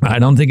 I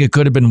don't think it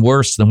could have been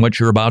worse than what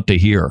you're about to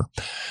hear.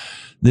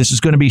 This is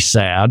going to be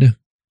sad.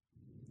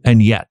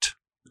 And yet,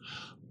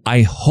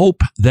 I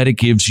hope that it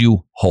gives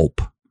you hope.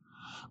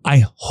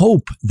 I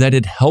hope that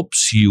it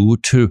helps you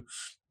to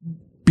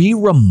be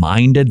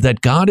reminded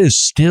that God is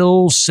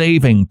still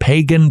saving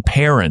pagan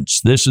parents.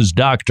 This is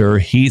Dr.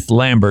 Heath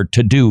Lambert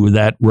to do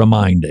that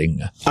reminding.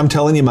 I'm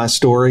telling you my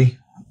story,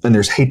 and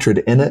there's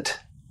hatred in it,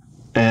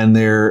 and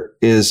there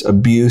is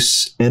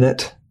abuse in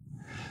it,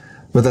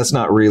 but that's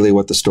not really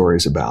what the story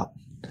is about.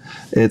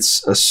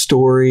 It's a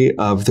story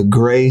of the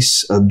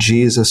grace of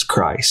Jesus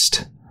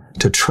Christ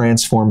to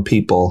transform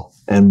people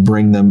and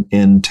bring them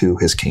into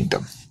his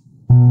kingdom.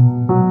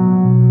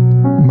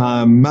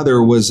 My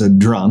mother was a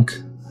drunk,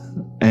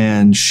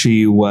 and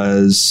she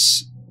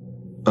was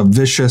a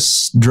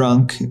vicious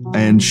drunk,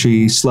 and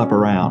she slept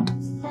around.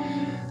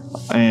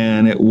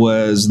 And it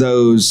was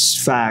those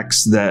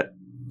facts that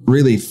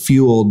really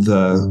fueled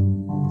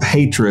the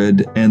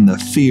hatred and the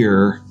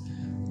fear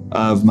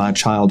of my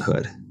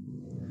childhood.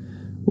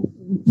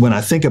 When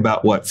I think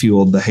about what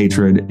fueled the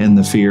hatred and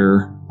the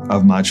fear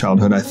of my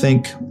childhood, I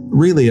think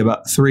really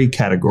about three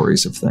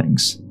categories of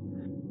things.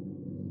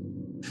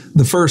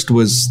 The first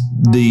was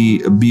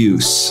the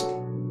abuse.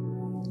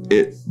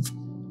 It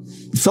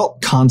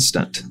felt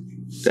constant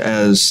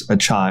as a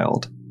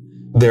child.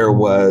 There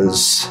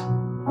was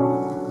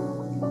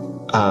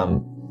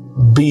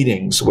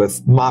beatings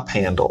with mop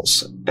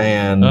handles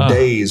and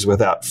days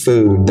without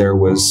food. There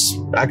was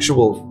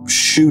actual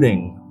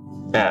shooting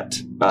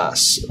at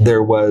us.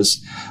 There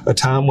was a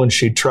time when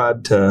she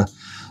tried to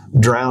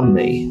drown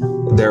me.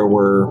 There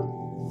were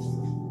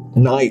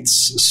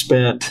nights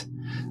spent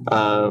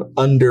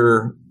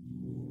under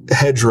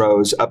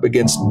hedgerows up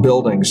against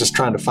buildings just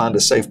trying to find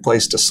a safe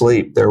place to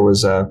sleep. There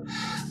was a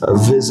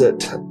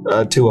visit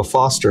to a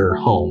foster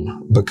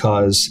home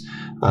because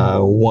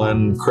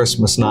one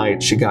Christmas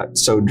night she got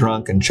so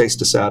drunk and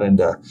chased us out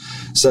into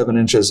 7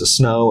 inches of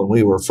snow, and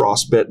we were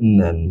frostbitten,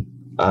 and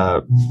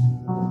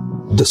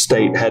the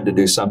state had to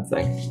do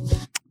something.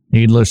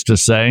 Needless to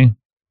say,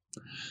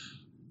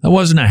 that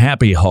wasn't a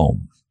happy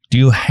home. Do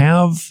you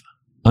have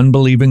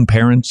unbelieving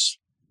parents?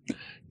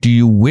 Do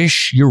you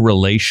wish your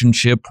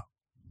relationship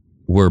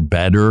were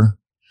better?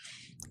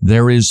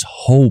 There is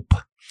hope.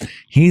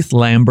 Heath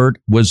Lambert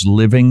was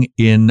living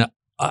in,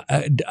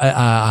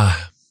 I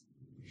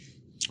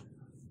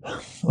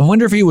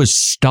wonder if he was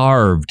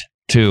starved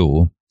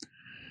too.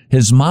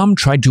 His mom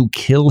tried to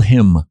kill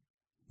him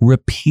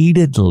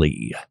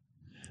repeatedly,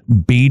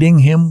 beating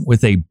him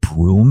with a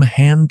broom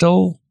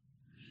handle.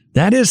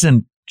 That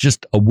isn't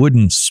just a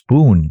wooden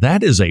spoon.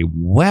 That is a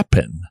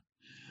weapon.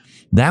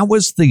 That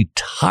was the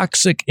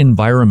toxic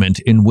environment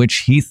in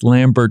which Heath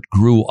Lambert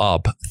grew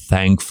up.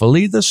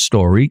 Thankfully, the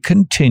story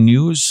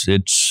continues.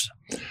 It's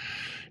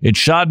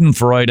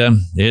Schadenfreude.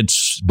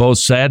 It's both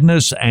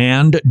sadness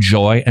and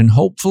joy, and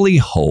hopefully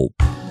hope.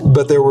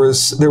 But there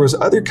was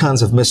other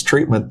kinds of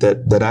mistreatment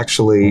that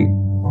actually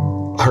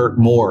hurt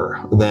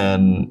more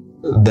than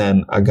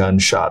a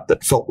gunshot,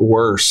 that felt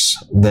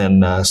worse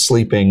than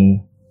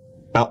sleeping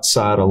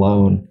outside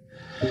alone.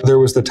 There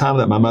was the time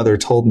that my mother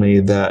told me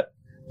that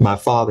my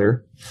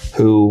father,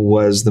 who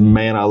was the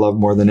man I loved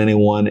more than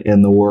anyone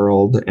in the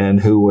world and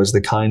who was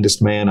the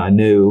kindest man I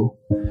knew,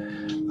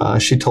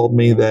 she told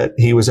me that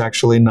he was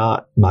actually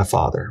not my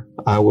father.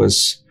 I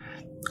was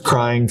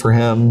crying for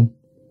him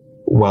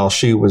while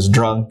she was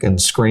drunk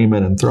and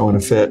screaming and throwing a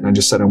fit, and I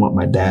just said, I want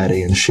my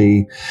daddy. And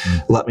she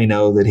let me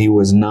know that he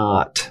was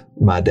not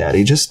my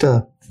daddy, just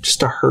to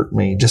hurt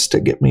me, just to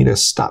get me to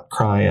stop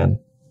crying.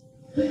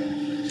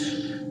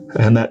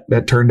 And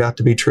that turned out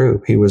to be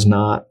true. He was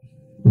not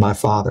my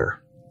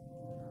father.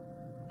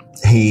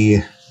 He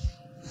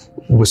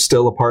was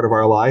still a part of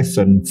our life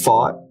and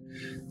fought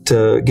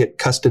to get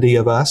custody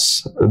of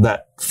us.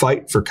 That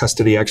fight for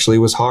custody actually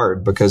was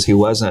hard because he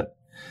wasn't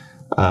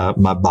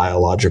my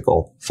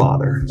biological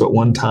father. But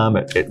one time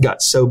it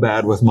got so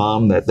bad with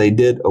Mom that they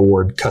did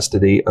award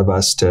custody of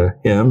us to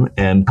him.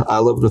 And I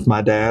lived with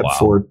my dad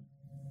for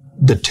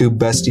the 2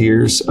 best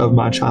years of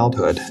my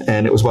childhood.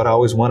 And it was what I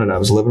always wanted. I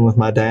was living with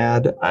my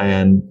dad,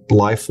 and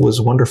life was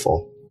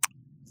wonderful.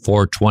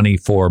 For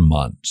 24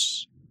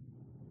 months.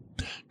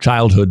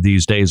 Childhood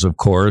these days, of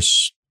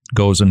course,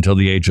 goes until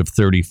the age of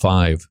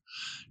 35.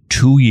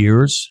 2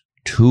 years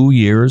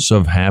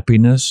of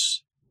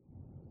happiness.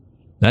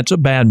 That's a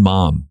bad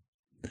mom.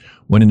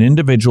 When an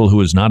individual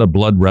who is not a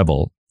blood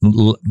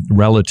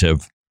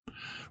relative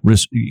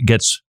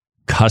gets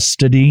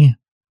custody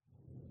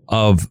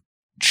of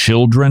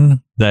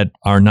children that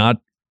are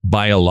not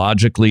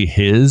biologically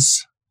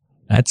his,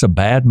 that's a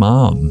bad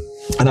mom.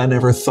 And I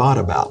never thought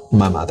about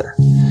my mother.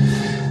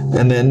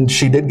 And then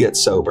she did get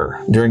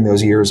sober during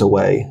those years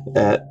away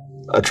at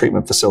a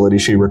treatment facility.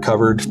 She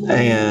recovered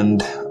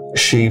and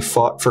she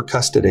fought for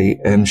custody,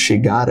 and she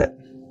got it.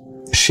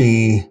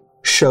 She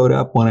showed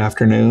up one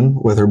afternoon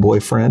with her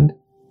boyfriend,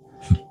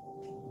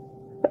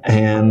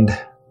 and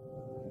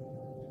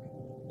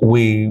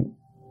we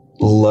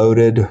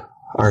loaded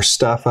our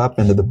stuff up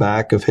into the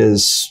back of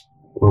his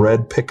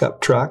red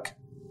pickup truck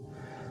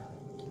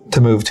to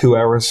move 2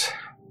 hours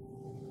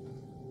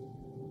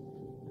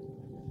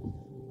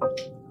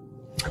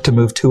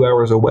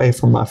away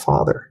from my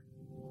father.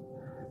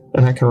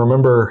 And I can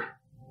remember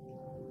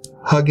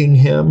hugging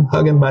him,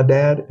 hugging my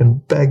dad,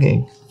 and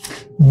begging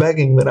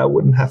that I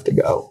wouldn't have to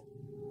go.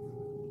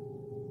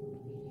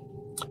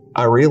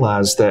 I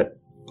realized that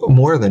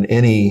more than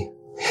any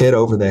hit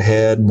over the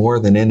head, more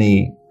than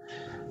any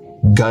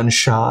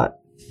gunshot,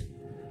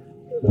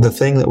 the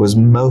thing that was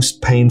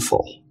most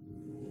painful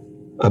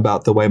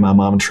about the way my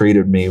mom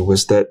treated me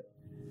was that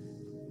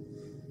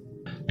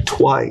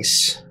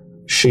twice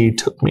she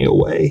took me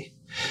away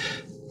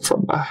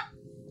from my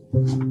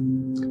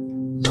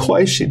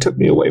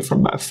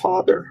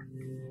father.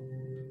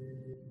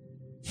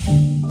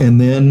 And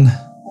then,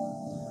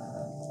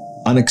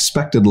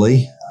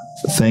 unexpectedly,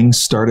 things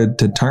started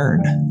to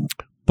turn.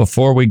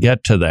 Before we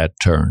get to that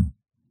turn,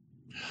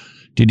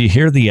 did you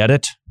hear the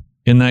edit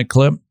in that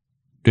clip?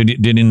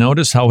 Did you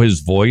notice how his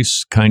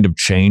voice kind of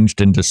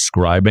changed in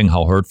describing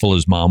how hurtful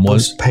his mom was? What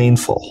was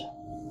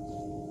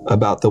painful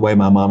about the way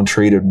my mom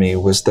treated me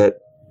was that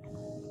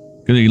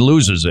he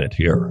loses it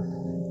here.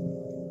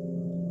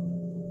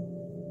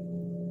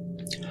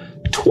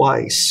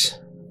 Twice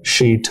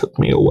she took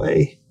me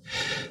away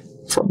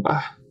from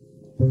my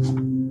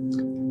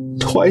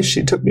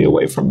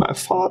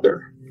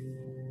father.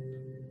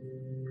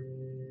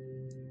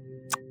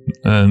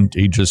 And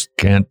he just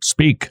can't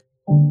speak.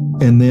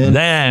 And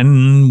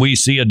then we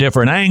see a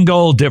different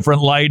angle,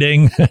 different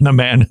lighting, and a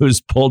man who's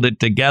pulled it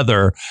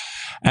together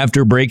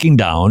after breaking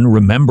down,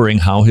 remembering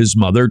how his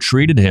mother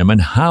treated him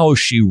and how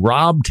she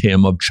robbed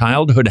him of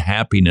childhood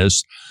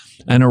happiness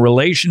and a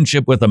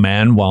relationship with a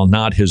man, while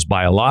not his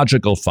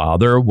biological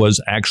father,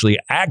 was actually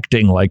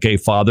acting like a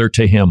father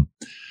to him.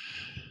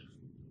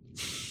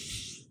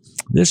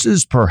 This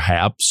is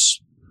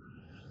perhaps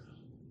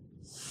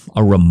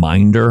a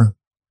reminder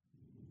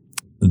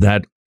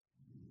that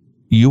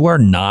you are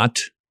not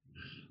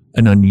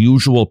an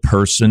unusual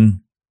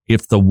person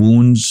if the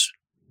wounds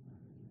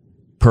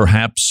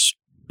perhaps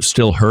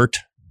still hurt,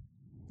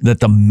 that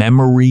the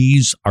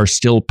memories are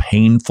still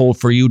painful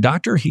for you.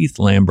 Dr. Heath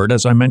Lambert,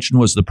 as I mentioned,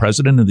 was the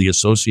president of the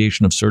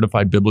Association of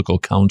Certified Biblical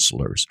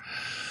Counselors.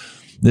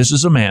 This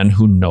is a man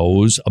who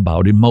knows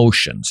about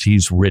emotions.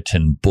 He's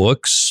written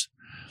books.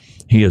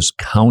 He has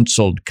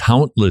counseled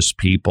countless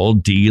people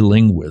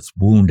dealing with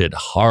wounded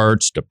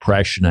hearts,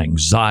 depression,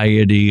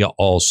 anxiety,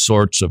 all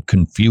sorts of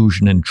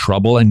confusion and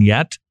trouble. And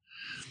yet,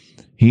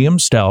 he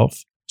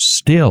himself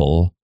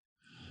still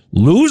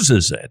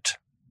loses it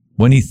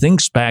when he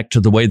thinks back to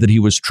the way that he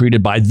was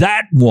treated by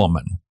that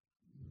woman.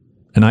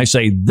 And I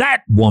say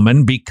that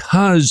woman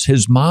because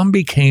his mom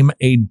became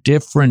a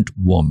different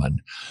woman.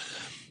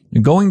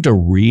 Going to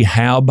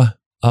rehab,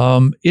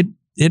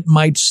 it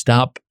might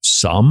stop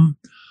some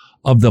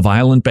of the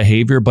violent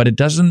behavior, but it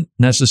doesn't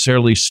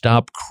necessarily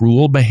stop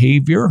cruel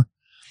behavior.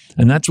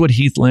 And that's what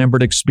Heath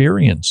Lambert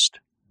experienced.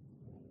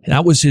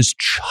 That was his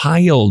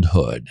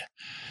childhood.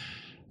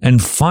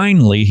 And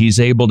finally, he's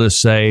able to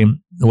say,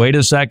 wait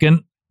a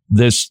second,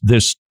 this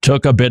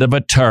took a bit of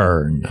a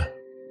turn.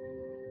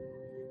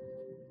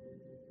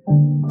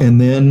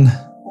 And then,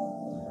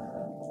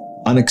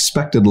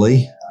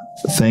 unexpectedly,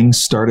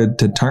 things started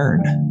to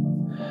turn.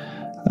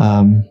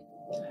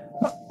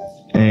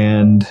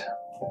 And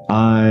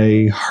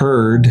I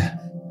heard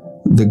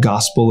the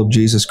gospel of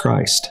Jesus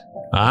Christ.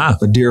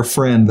 A dear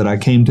friend that I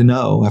came to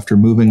know after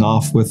moving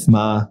off with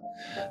my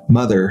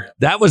mother.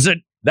 That was a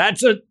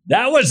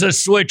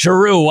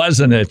switcheroo,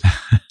 wasn't it?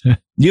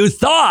 You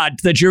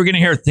thought that you were going to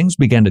hear things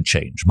began to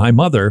change. My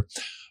mother,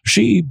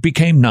 she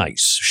became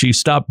nice. She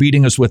stopped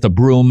beating us with a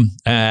broom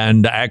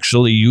and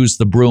actually used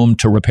the broom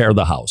to repair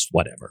the house,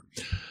 whatever.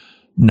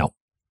 No,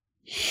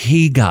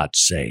 he got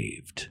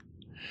saved.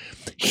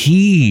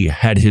 He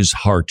had his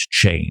heart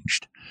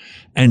changed.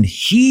 And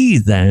he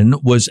then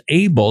was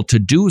able to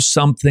do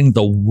something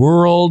the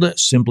world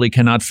simply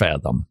cannot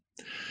fathom.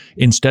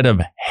 Instead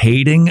of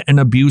hating an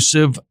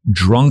abusive,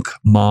 drunk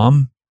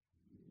mom,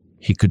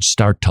 he could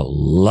start to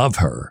love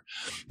her,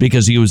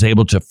 because he was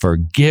able to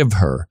forgive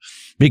her,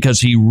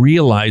 because he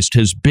realized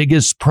his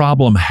biggest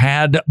problem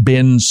had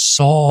been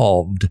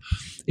solved.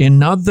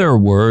 In other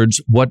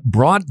words, what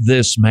brought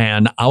this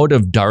man out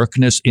of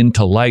darkness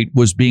into light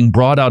was being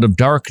brought out of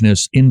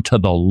darkness into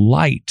the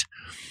light.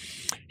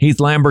 Heath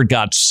Lambert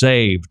got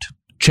saved,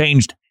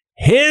 changed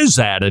his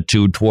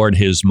attitude toward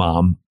his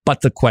mom,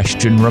 but the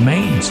question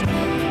remains,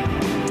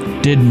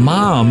 did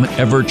mom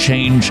ever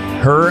change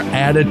her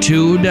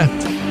attitude?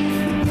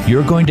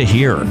 You're going to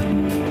hear,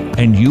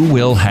 and you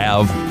will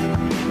have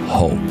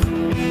hope.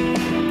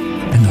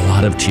 And a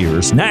lot of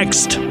tears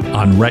next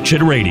on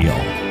Wretched Radio.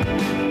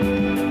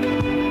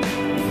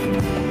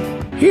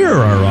 Here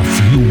are a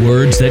few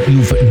words that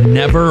you've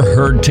never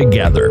heard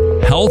together: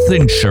 health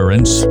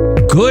insurance,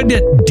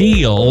 good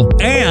deal,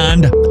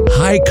 and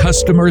high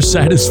customer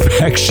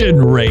satisfaction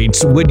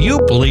rates. Would you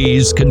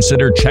please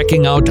consider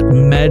checking out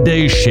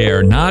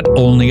Medi-Share? Not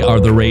only are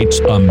the rates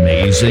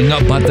amazing,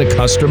 but the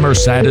customer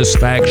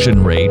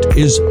satisfaction rate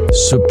is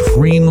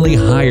supremely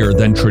higher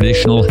than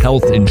traditional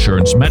health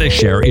insurance.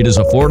 Medi-Share, it is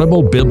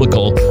affordable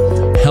biblical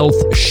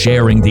health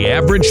sharing. The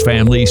average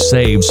family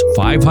saves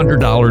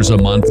 $500 a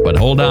month, but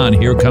hold on,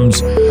 here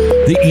comes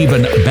the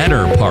even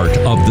better part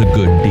of the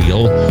good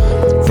deal.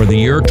 For the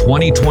year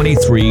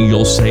 2023,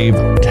 you'll save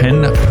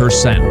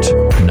 10%.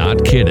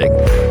 Not kidding.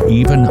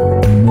 Even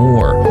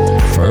more.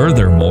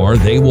 Furthermore,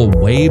 they will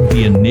waive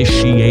the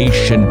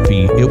initiation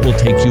fee. It will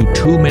take you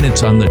 2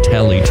 minutes on the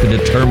telly to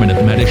determine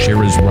if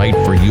Medi-Share is right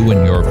for you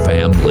and your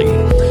family.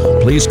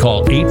 Please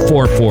call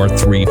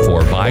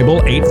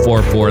 844-34-BIBLE,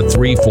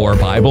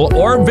 844-34-BIBLE,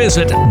 or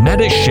visit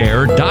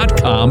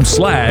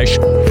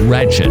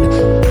medishare.com/wretched.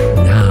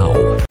 Now.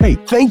 Hey,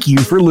 thank you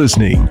for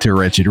listening to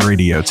Wretched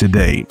Radio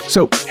today.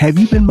 So, have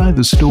you been by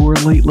the store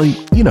lately?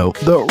 You know,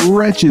 the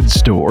Wretched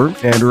store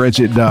at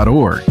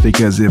wretched.org.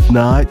 Because if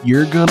not,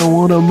 you're going to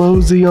want to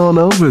mosey on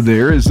over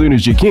there as soon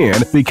as you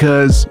can,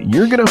 because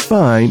you're going to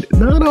find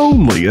not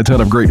only a ton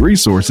of great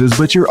resources,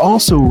 but you're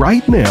also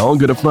right now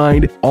going to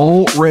find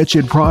all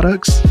Wretched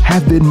products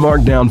have been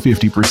marked down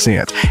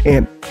 50%.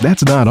 And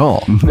that's not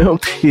all. No,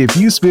 if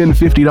you spend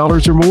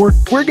 $50 or more,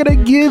 we're going to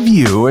give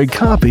you a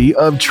copy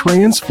of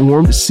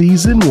Transformed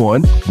Season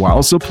 1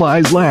 while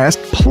supplies last,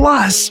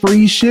 plus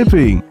free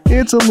shipping.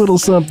 It's a little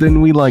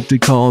something we like to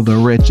call the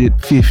Wretched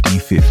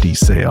 50/50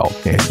 sale.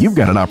 And you've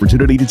got an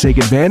opportunity to take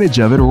advantage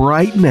of it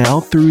right now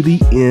through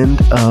the end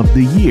of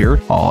the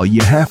year. All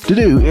you have to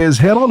do is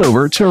head on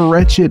over to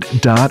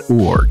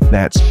wretched.org.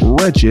 That's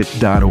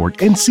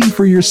wretched.org, and see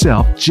for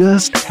yourself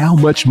just how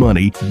much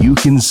money you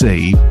can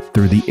save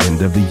through the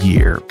end of the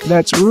year.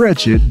 That's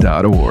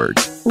wretched.org.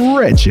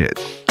 Wretched.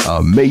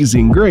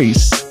 Amazing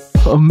grace.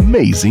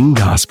 Amazing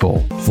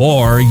gospel.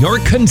 For your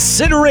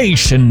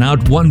consideration,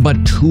 not one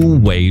but two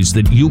ways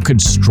that you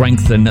could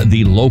strengthen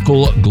the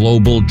local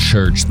global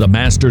church, the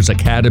Masters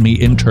Academy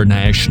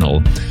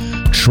International,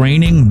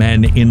 training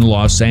men in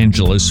Los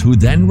Angeles who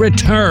then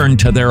return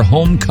to their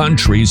home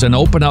countries and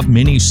open up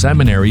mini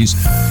seminaries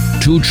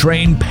to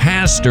train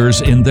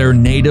pastors in their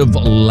native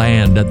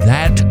land.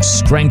 That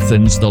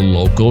strengthens the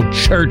local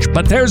church.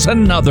 But there's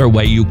another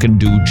way you can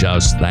do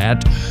just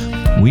that.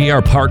 We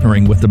are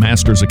partnering with the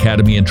Masters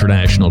Academy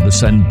International to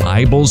send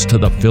Bibles to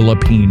the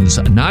Philippines.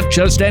 Not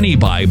just any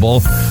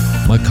Bible,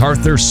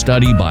 MacArthur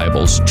Study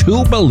Bibles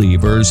to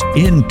believers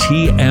in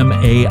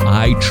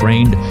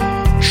TMAI-trained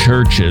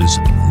churches.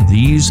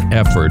 These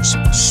efforts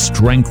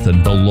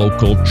strengthen the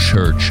local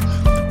church.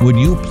 Would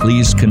you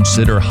please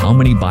consider how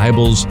many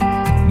Bibles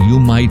you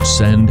might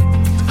send,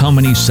 how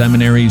many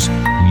seminaries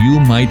you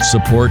might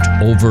support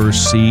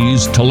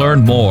overseas? To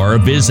learn more,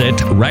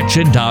 visit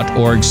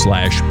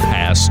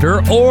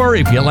wretched.org/pastor, or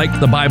if you like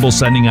the Bible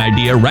sending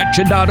idea,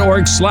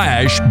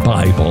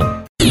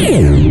 wretched.org/Bible.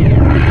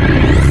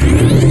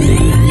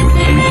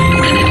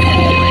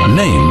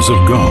 Names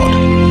of God.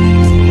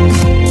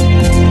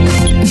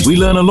 We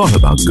learn a lot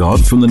about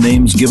God from the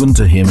names given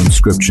to him in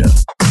Scripture.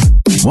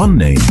 One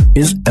name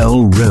is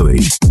El Roi,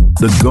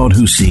 the God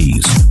who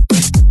sees.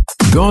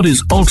 God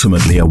is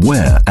ultimately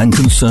aware and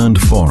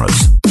concerned for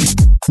us.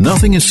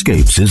 Nothing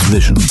escapes his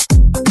vision.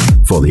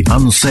 For the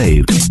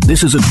unsaved,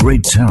 this is a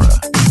great terror.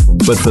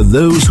 But for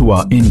those who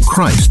are in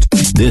Christ,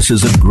 this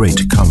is a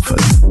great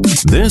comfort.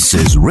 This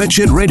is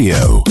Wretched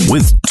Radio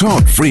with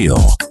Todd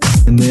Friel.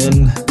 And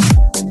then,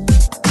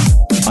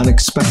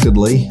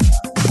 unexpectedly,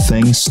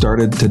 things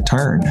started to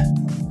turn.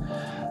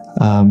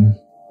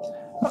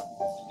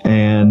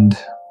 And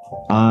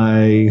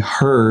I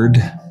heard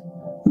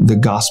the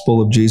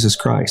gospel of Jesus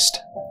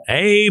Christ.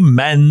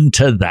 Amen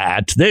to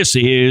that. This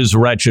is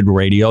Wretched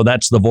Radio.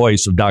 That's the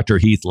voice of Dr.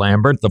 Heath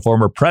Lambert, the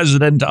former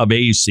president of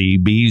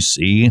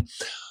ACBC,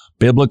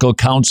 Biblical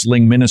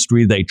Counseling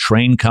Ministry. They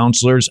train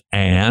counselors,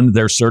 and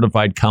their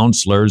certified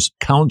counselors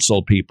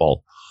counsel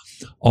people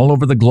all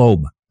over the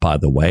globe, by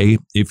the way.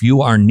 If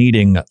you are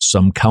needing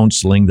some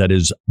counseling that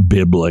is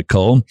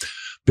biblical,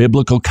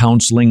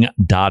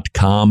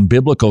 biblicalcounseling.com,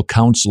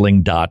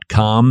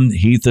 biblicalcounseling.com.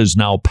 Heath is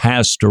now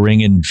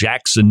pastoring in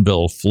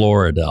Jacksonville,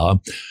 Florida.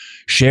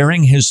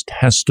 sharing his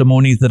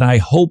testimony that I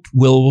hope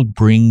will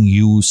bring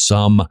you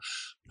some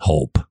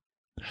hope.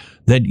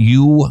 That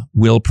you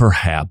will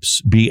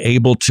perhaps be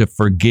able to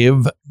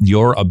forgive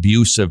your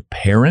abusive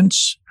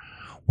parents,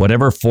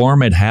 whatever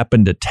form it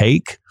happened to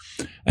take,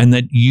 and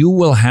that you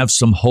will have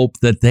some hope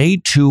that they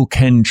too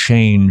can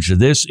change.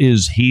 This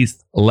is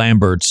Heath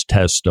Lambert's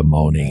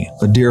testimony.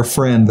 A dear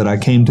friend that I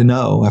came to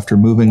know after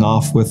moving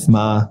off with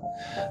my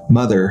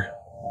mother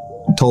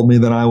told me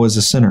that I was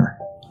a sinner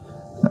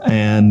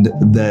and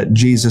that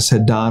Jesus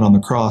had died on the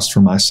cross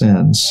for my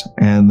sins,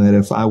 and that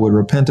if I would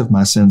repent of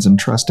my sins and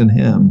trust in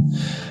him,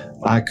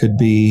 I could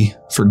be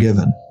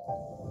forgiven.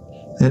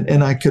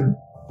 And I could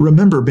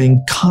remember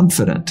being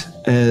confident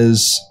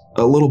as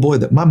a little boy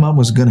that my mom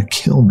was going to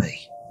kill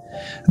me,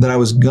 that I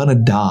was going to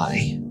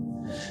die.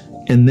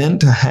 And then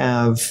to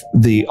have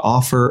the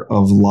offer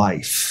of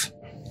life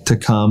to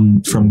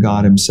come from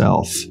God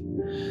himself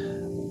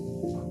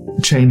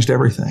changed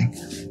everything.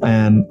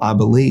 And I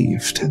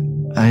believed.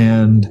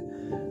 And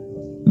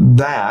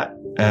that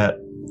at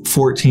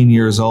 14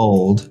 years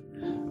old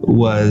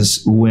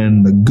was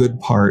when the good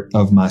part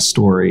of my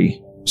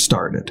story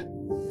started.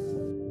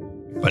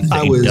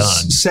 I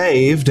was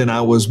saved and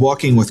I was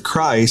walking with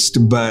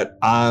Christ, but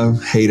I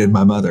hated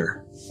my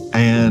mother.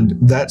 And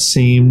that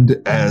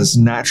seemed as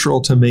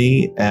natural to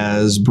me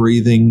as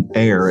breathing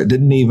air. It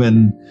didn't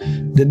even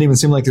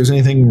seem like there's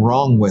anything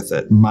wrong with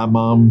it. My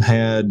mom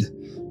had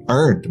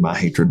earned my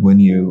hatred. When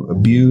you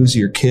abuse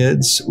your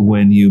kids,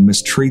 when you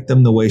mistreat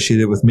them the way she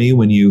did with me,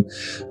 when you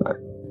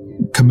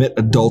commit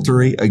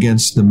adultery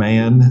against the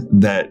man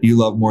that you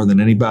love more than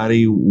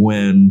anybody,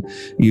 when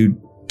you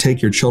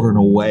take your children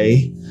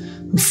away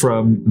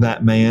from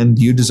that man,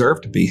 you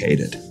deserve to be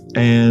hated.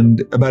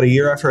 And about a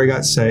year after I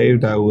got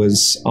saved, I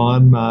was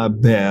on my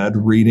bed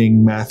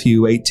reading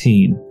Matthew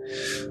 18,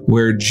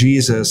 where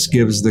Jesus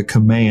gives the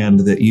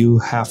command that you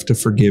have to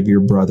forgive your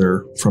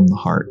brother from the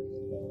heart.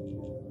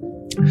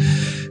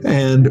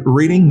 And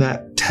reading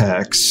that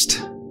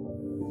text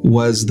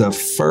was the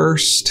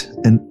first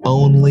and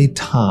only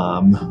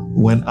time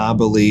when I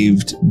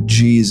believed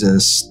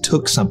Jesus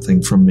took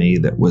something from me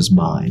that was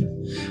mine.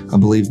 I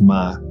believed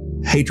my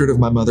hatred of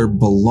my mother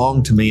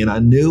belonged to me, and I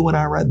knew when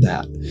I read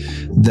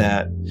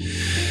that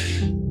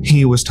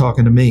he was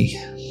talking to me.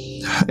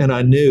 And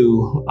I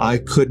knew I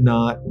could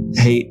not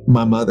hate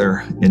my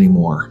mother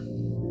anymore.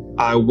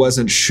 I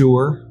wasn't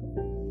sure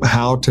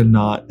how to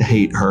not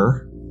hate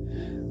her,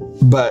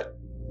 but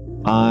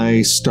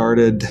I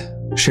started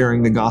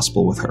sharing the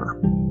gospel with her.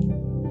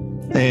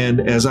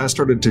 And as I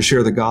started to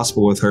share the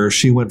gospel with her,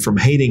 she went from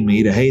hating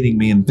me to hating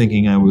me and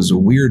thinking I was a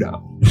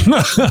weirdo.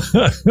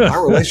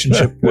 Our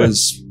relationship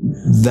was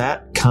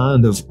that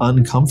kind of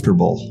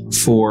uncomfortable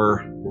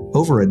for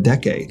over a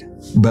decade.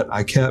 But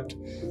I kept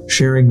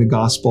sharing the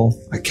gospel.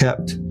 I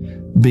kept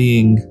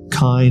being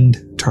kind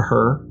to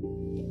her.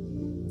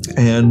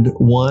 And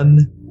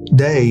one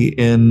day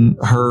in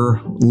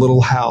her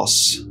little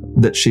house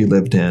that she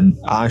lived in,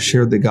 I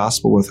shared the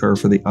gospel with her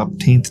for the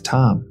umpteenth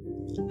time.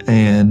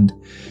 And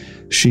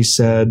she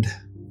said,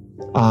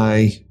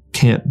 I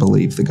can't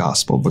believe the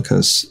gospel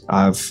because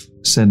I've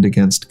sinned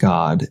against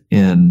God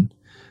in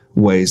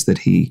ways that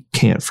he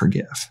can't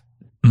forgive.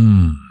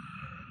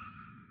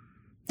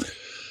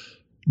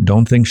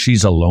 Don't think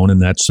she's alone in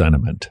that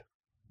sentiment.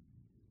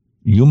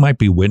 You might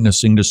be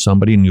witnessing to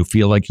somebody and you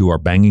feel like you are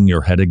banging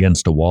your head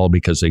against a wall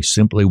because they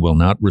simply will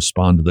not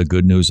respond to the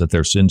good news that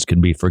their sins can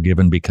be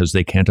forgiven because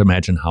they can't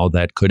imagine how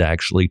that could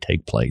actually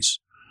take place.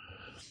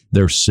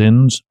 Their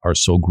sins are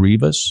so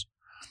grievous.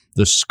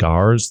 The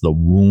scars, the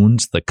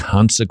wounds, the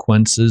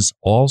consequences,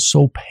 all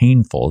so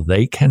painful,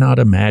 they cannot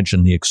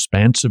imagine the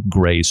expansive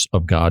grace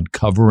of God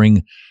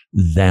covering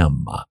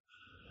them.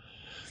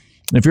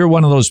 If you're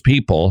one of those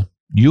people,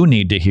 you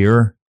need to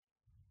hear,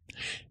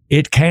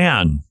 it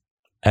can,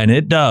 and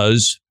it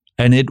does,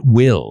 and it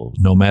will,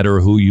 no matter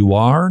who you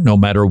are, no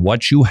matter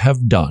what you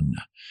have done.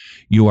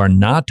 You are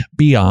not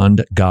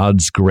beyond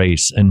God's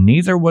grace, and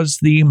neither was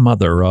the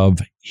mother of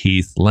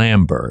Heath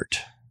Lambert.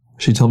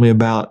 She told me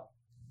about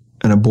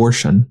an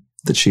abortion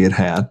that she had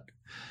had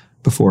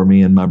before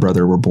me and my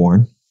brother were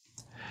born.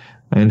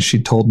 And she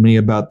told me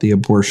about the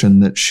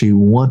abortion that she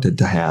wanted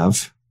to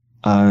have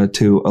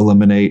to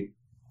eliminate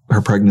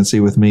her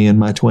pregnancy with me and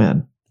my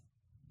twin.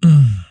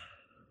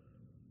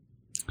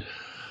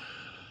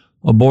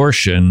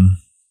 Abortion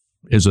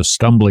is a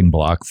stumbling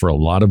block for a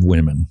lot of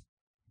women.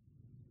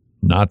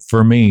 Not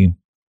for me.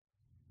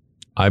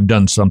 I've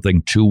done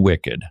something too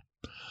wicked.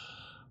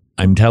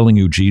 I'm telling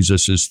you,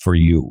 Jesus is for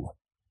you.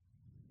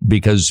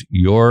 Because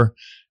your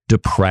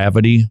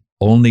depravity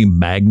only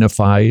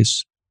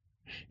magnifies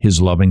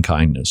his loving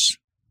kindness.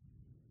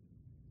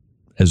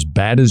 As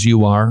bad as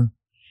you are,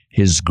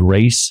 his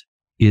grace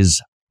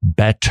is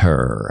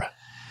better.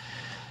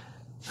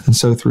 And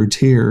so through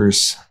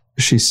tears,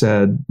 she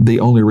said,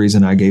 the only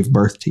reason I gave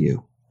birth to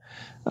you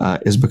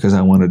is because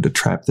I wanted to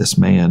trap this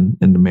man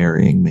into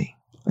marrying me.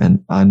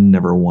 And I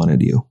never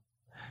wanted you.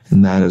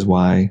 And that is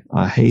why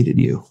I hated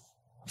you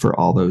for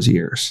all those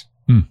years.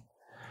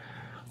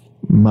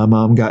 My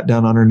mom got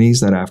down on her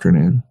knees that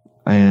afternoon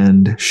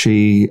and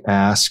she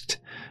asked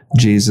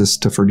Jesus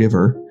to forgive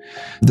her.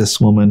 This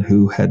woman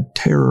who had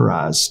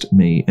terrorized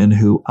me and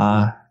who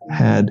I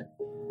had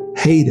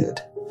hated.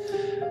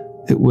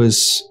 It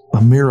was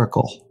a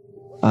miracle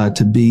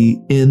to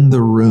be in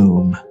the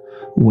room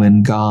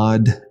when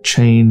God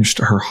changed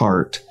her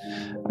heart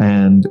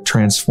and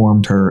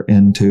transformed her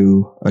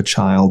into a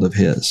child of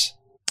His.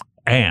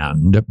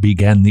 And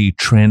began the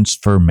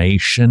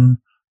transformation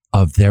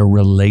of their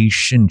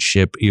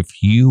relationship.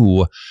 If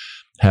you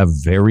have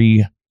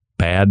very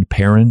bad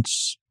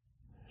parents,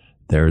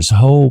 there's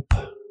hope.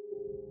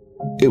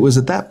 It was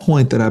at that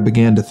point that I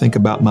began to think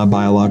about my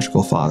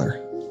biological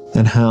father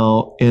and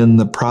how in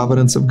the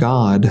providence of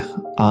God,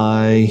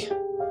 I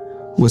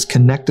was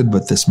connected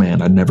with this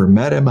man. I'd never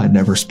met him. I'd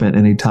never spent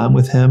any time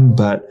with him,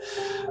 but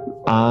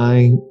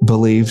I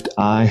believed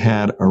I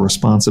had a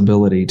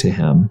responsibility to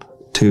him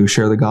to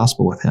share the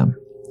gospel with him.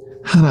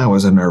 And I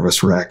was a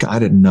nervous wreck. I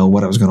didn't know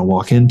what I was going to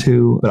walk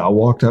into, but I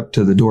walked up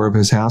to the door of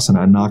his house and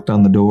I knocked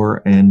on the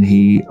door and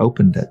he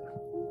opened it.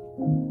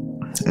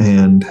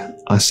 And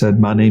I said,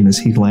 "My name is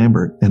Heath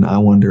Lambert, and I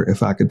wonder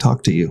if I could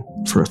talk to you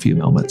for a few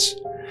moments."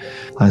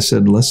 I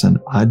said, "Listen,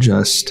 I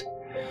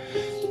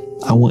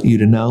want you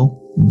to know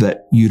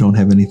that you don't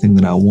have anything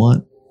that I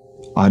want.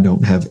 I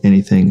don't have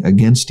anything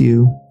against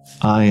you.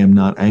 I am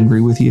not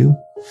angry with you.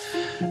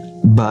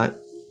 But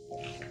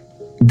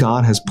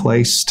God has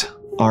placed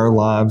our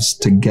lives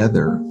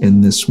together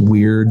in this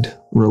weird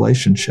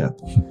relationship.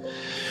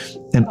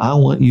 And I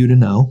want you to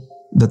know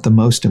that the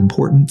most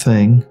important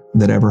thing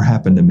that ever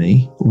happened to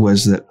me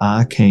was that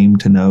I came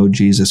to know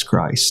Jesus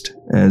Christ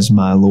as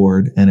my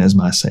Lord and as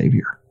my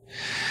Savior."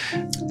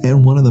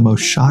 And one of the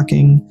most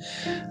shocking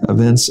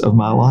events of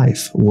my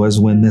life was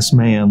when this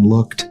man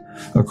looked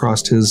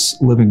across his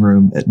living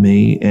room at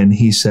me and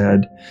he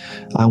said,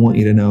 "I want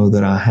you to know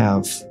that I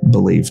have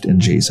believed in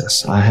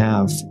Jesus. I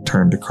have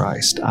turned to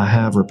Christ. I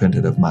have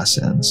repented of my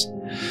sins."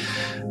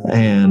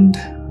 And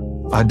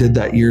I did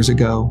that years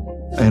ago.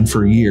 And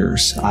for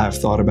years, I've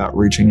thought about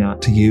reaching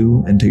out to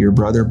you and to your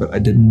brother, but I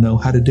didn't know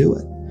how to do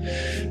it.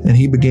 And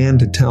he began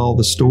to tell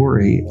the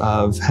story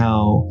of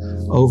how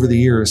over the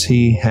years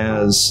he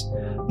has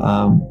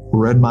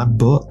read my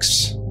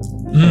books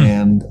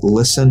and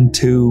listened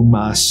to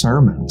my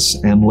sermons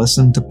and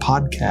listened to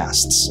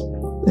podcasts.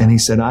 And he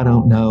said, "I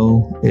don't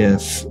know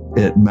if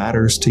it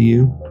matters to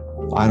you.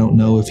 I don't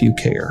know if you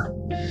care.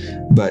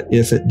 But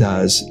if it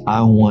does,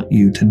 I want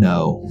you to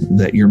know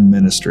that your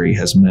ministry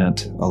has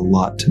meant a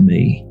lot to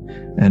me,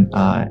 and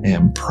I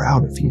am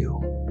proud of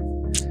you."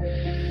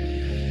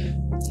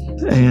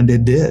 And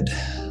it did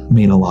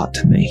mean a lot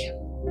to me.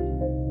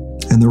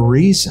 And the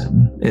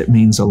reason it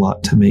means a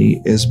lot to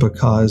me is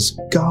because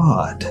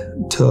God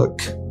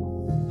took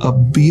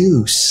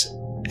abuse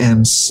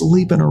and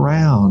sleeping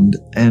around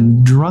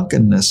and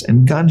drunkenness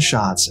and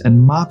gunshots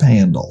and mop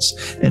handles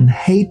and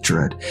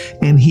hatred,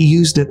 and He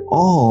used it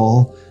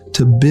all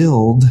to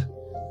build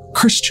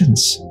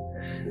Christians.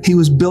 He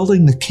was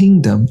building the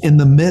kingdom in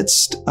the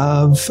midst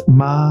of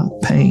my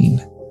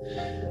pain.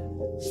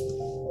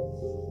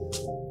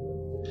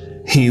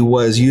 He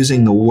was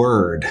using the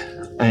word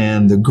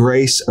and the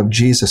grace of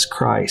Jesus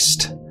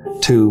Christ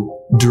to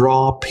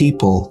draw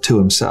people to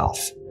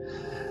Himself.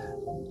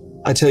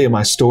 I tell you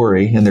my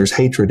story, and there's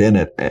hatred in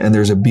it, and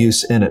there's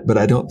abuse in it, but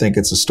I don't think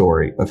it's a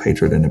story of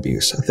hatred and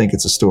abuse. I think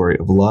it's a story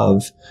of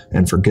love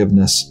and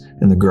forgiveness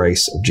and the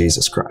grace of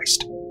Jesus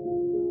Christ.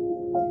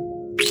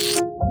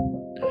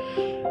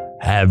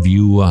 Have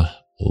you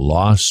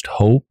lost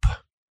hope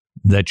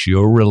that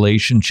your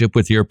relationship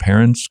with your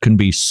parents can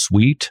be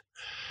sweet?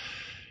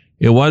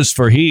 It was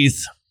for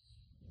Heath.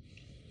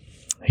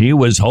 He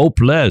was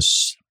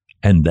hopeless,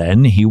 and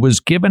then he was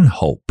given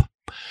hope.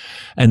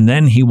 And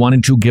then he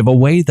wanted to give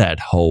away that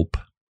hope.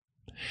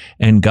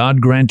 And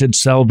God granted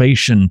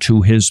salvation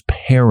to his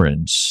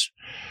parents.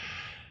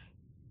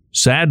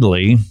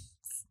 Sadly,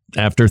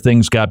 after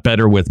things got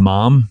better with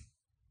Mom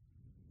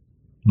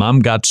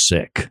got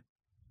sick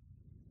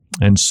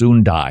and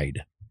soon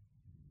died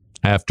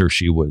after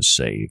she was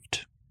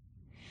saved.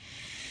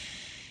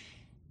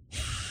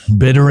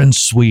 Bitter and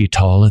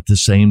sweet all at the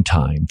same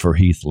time for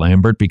Heath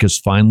Lambert, because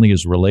finally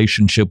his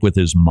relationship with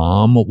his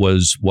mom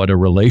was what a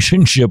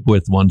relationship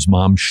with one's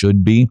mom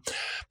should be,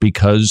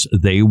 because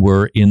they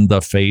were in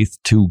the faith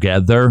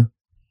together.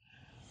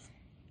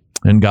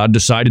 And God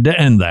decided to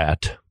end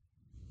that.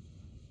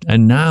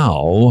 And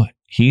now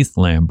Heath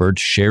Lambert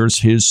shares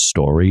his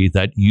story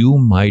that you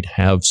might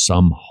have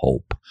some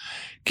hope.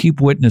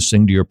 Keep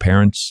witnessing to your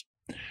parents.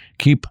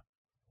 Keep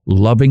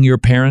loving your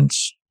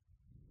parents.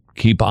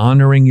 Keep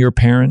honoring your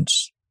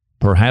parents.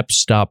 Perhaps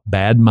stop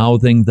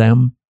bad-mouthing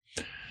them.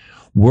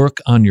 Work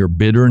on your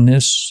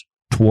bitterness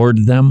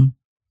toward them.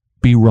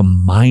 Be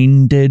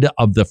reminded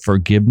of the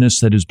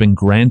forgiveness that has been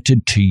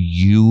granted to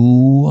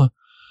you,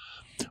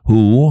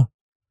 who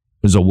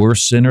is a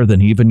worse sinner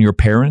than even your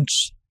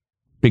parents,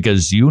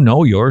 because you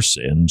know your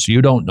sins.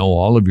 You don't know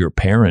all of your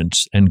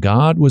parents, and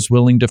God was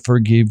willing to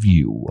forgive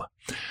you.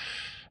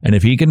 And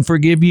if He can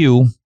forgive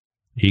you,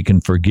 He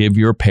can forgive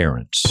your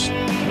parents.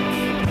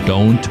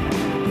 Don't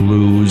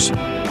lose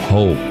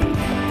hope.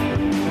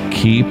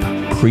 Keep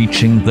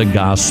preaching the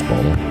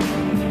gospel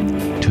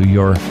to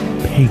your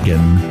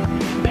pagan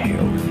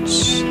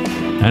parents.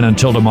 And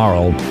until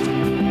tomorrow,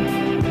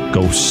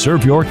 go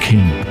serve your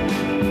king.